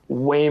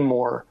way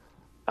more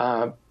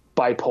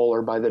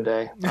bipolar by the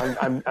day.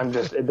 I'm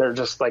just, they're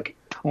just like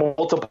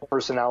multiple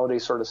personality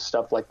sort of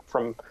stuff. Like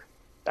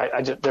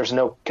there's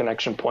no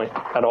connection point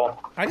at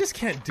all. I just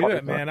can't do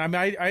it, man. I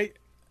mean,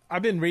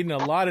 I've been reading a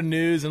lot of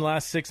news in the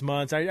last 6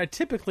 months. I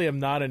typically am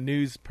not a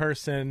news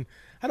person.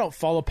 I don't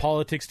follow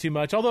politics too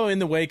much, although in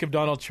the wake of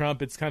Donald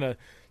Trump,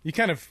 you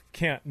kind of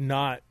can't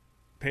not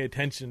pay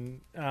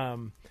attention.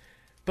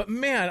 But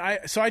man,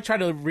 I try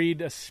to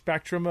read a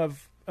spectrum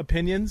of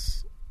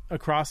opinions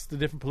across the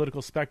different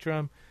political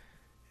spectrum.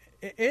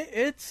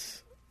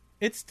 It's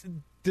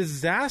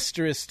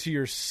disastrous to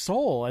your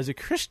soul as a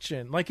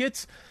Christian.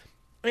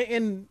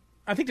 And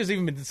I think there's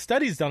even been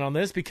studies done on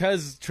this,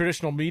 because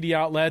traditional media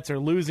outlets are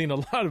losing a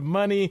lot of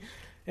money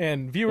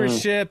and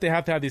viewership. They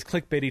have to have these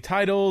clickbaity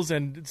titles,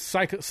 and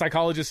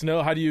psychologists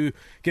know, how do you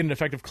get an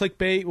effective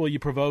clickbait? Well, you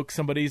provoke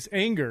somebody's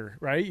anger,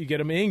 right? You get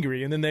them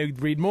angry, and then they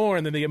read more,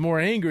 and then they get more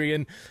angry.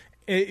 And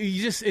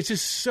it's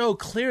just so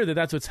clear that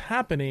that's what's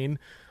happening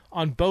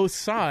on both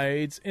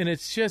sides. And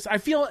it's just, I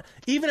feel,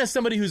 even as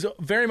somebody who's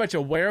very much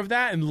aware of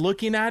that and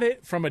looking at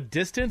it from a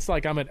distance,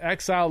 like I'm an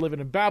exile living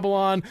in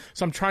Babylon,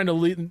 so I'm trying to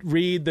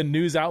read the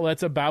news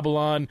outlets of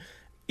Babylon,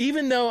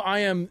 even though I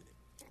am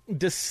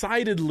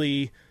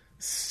decidedly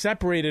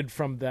separated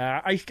from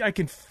that, I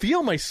can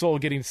feel my soul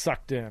getting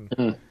sucked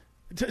in.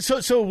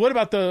 So what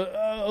about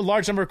the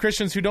large number of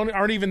Christians who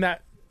aren't even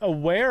that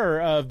aware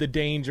of the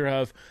danger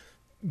of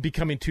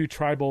becoming too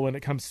tribal when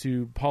it comes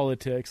to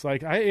politics?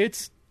 Like,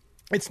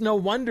 it's no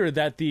wonder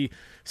that the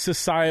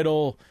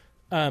societal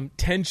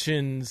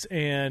tensions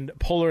and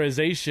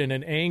polarization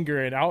and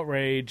anger and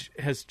outrage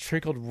has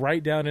trickled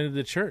right down into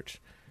the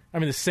church. I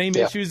mean, the same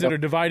issues that are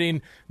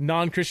dividing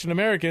non-Christian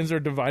Americans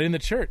are dividing the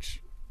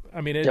church.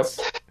 I mean, it's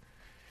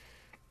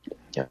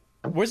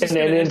where's this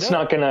going to end up?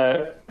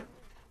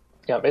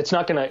 It's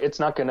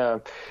not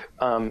gonna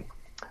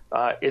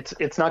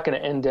it's not going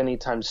to end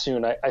anytime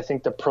soon. I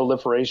think the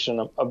proliferation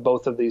of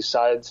both of these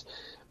sides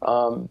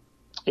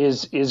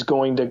is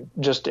going to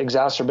just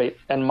exacerbate.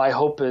 And my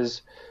hope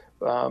is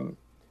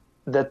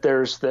that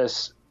there's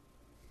this.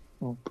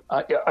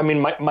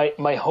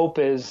 My hope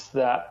is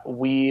that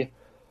we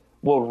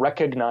will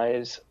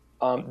recognize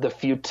the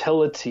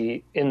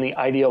futility in the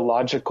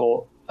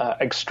ideological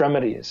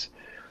extremities,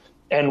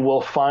 and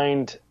will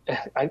find.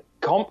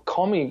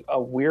 Call me a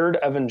weird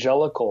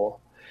evangelical.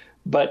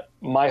 But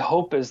my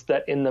hope is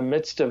that in the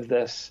midst of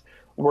this,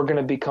 we're going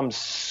to become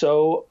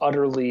so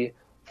utterly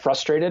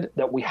frustrated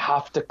that we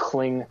have to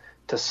cling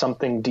to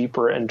something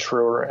deeper and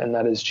truer, and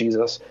that is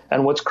Jesus.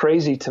 And what's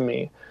crazy to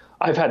me,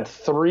 I've had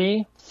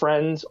 3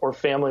 friends or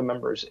family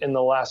members in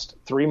the last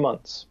 3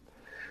 months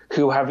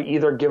who have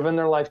either given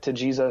their life to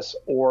Jesus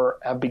or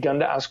have begun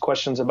to ask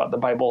questions about the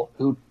Bible,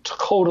 who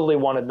totally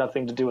wanted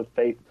nothing to do with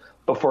faith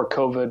before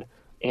COVID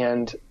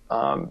and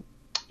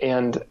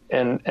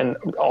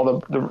all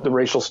the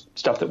racial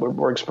stuff that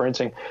we're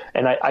experiencing.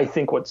 And I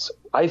think what's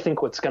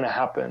going to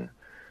happen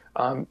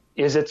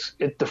is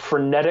the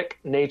frenetic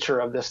nature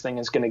of this thing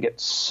is going to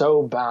get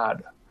so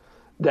bad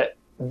that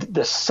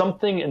the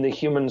something in the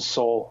human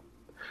soul,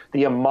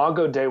 the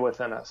imago Dei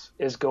within us,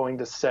 is going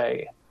to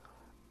say,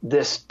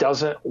 this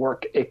doesn't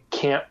work. It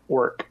can't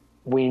work.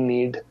 We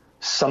need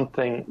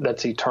something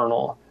that's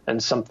eternal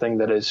and something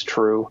that is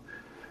true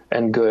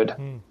and good.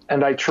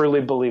 And I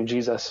truly believe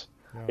Jesus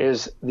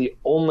is the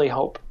only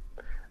hope,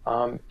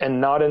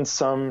 and not in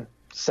some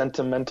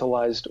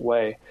sentimentalized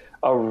way,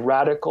 a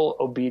radical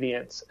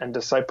obedience and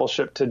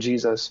discipleship to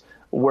Jesus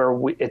where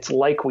it's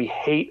like we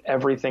hate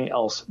everything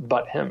else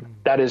but him.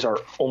 That is our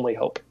only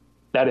hope.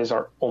 That is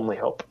our only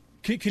hope.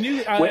 Can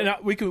you,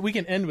 we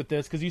can end with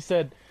this, because you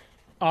said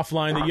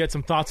offline that you had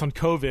some thoughts on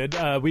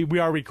COVID. We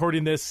are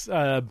recording this,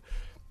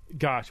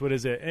 what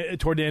is it?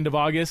 Toward the end of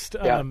August.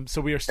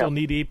 So we are still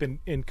knee deep in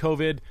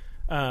COVID.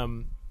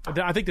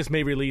 I think this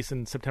may release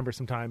in September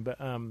sometime, but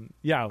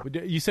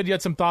you said you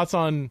had some thoughts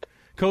on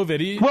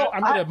COVID.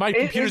 My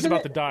computer's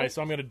about to die,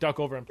 so I'm going to duck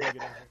over and plug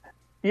it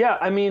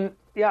in.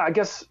 Yeah, I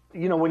guess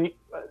when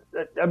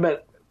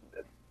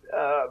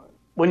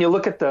you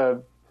look at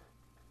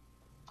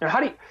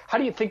how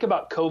do you think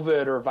about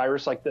COVID or a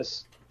virus like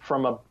this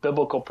from a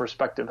biblical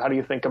perspective? How do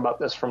you think about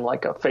this from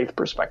like a faith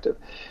perspective?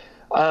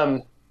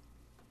 And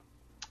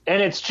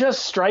it's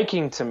just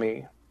striking to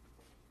me.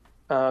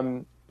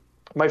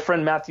 My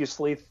friend Matthew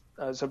Sleeth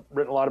has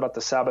written a lot about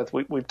the Sabbath.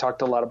 We've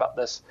talked a lot about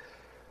this.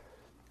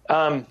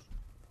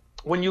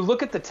 When you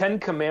look at the 10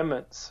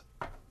 Commandments,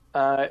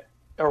 or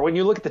when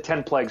you look at the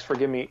 10 plagues,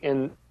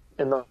 in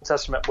the Old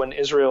Testament, when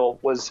Israel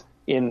was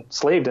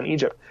enslaved in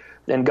Egypt,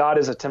 and God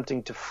is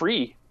attempting to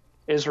free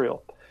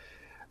Israel,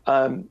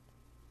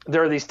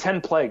 there are these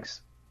 10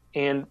 plagues,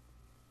 and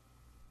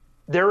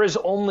there is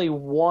only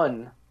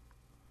one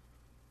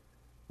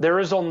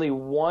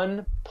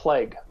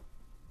plague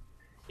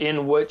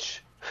in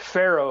which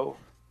Pharaoh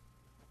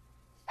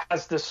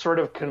has this sort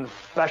of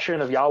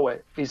confession of Yahweh.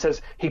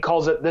 He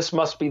calls it, this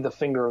must be the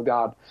finger of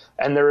God.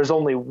 And there is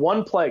only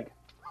one plague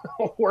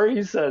where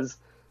he says,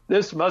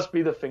 this must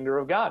be the finger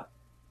of God.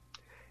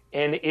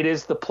 And it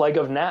is the plague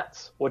of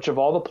gnats, which of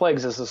all the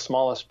plagues is the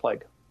smallest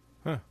plague.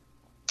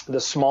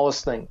 The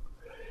smallest thing.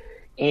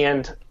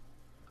 And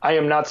I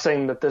am not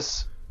saying that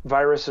this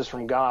virus is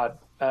from God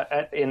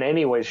in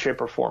any way,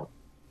 shape, or form.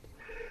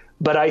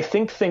 But I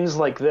think things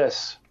like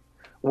this,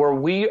 where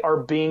we are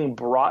being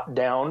brought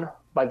down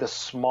by the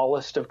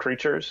smallest of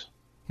creatures,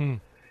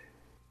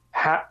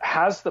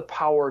 has the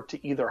power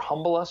to either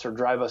humble us or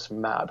drive us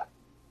mad.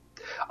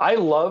 I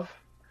love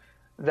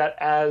that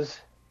as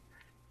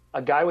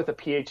a guy with a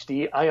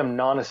Ph.D., I am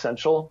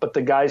non-essential, but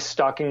the guy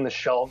stocking the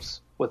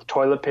shelves with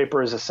toilet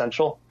paper is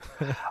essential.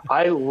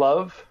 I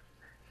love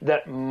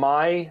that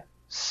my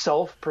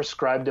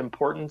self-prescribed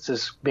importance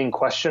is being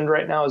questioned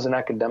right now as an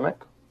academic.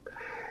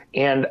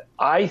 And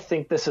I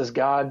think this is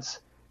God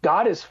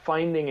is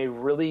finding a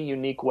really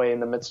unique way in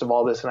the midst of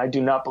all this. And I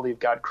do not believe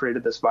God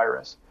created this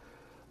virus,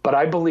 but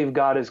I believe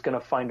God is going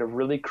to find a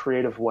really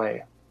creative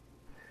way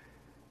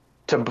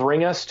to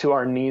bring us to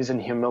our knees in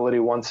humility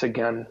once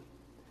again,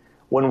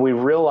 when we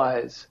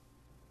realize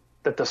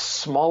that the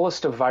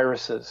smallest of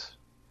viruses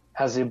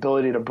has the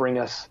ability to bring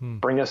us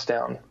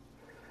down.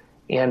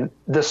 And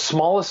the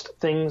smallest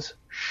things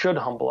should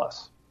humble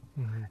us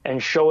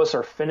and show us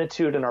our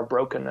finitude and our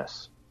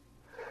brokenness.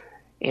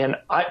 And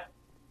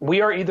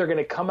we are either going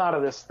to come out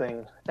of this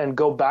thing and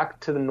go back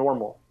to the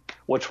normal,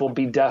 which will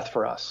be death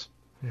for us,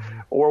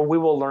 or we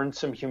will learn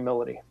some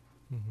humility.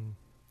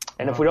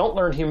 And if we don't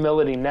learn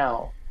humility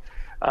now,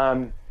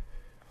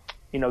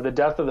 the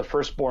death of the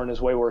firstborn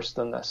is way worse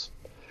than this.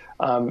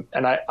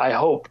 And I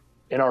hope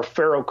in our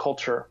Pharaoh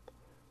culture,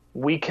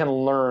 we can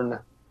learn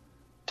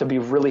to be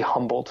really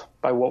humbled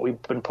by what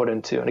we've been put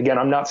into. And again,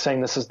 I'm not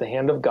saying this is the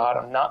hand of God.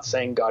 I'm not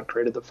saying God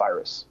created the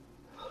virus.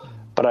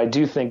 But I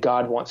do think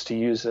God wants to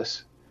use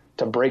this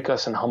to break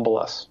us and humble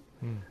us,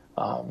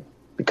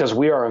 because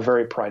we are a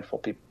very prideful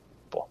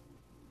people.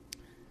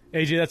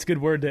 AJ, that's a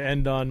good word to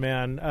end on,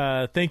 man.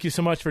 Thank you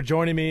so much for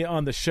joining me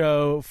on the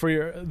show.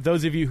 For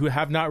those of you who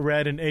have not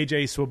read an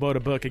AJ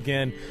Swoboda book,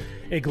 again,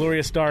 A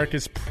Glorious Dark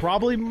is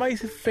probably my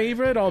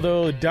favorite,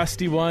 although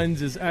Dusty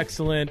Ones is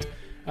excellent.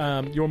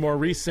 Your more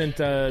recent,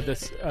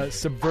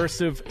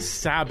 Subversive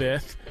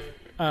Sabbath,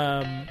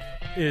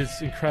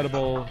 is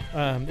incredible.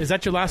 Is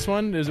that your last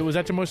one? Was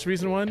that your most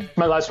recent one?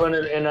 My last one,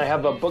 and I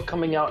have a book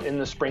coming out in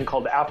the spring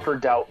called After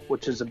Doubt,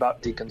 which is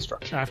about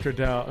deconstruction. After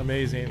Doubt.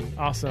 Amazing.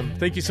 Awesome.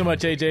 Thank you so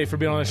much, AJ, for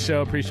being on the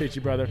show. Appreciate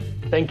you, brother.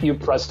 Thank you,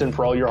 Preston,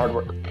 for all your hard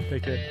work.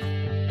 Take care.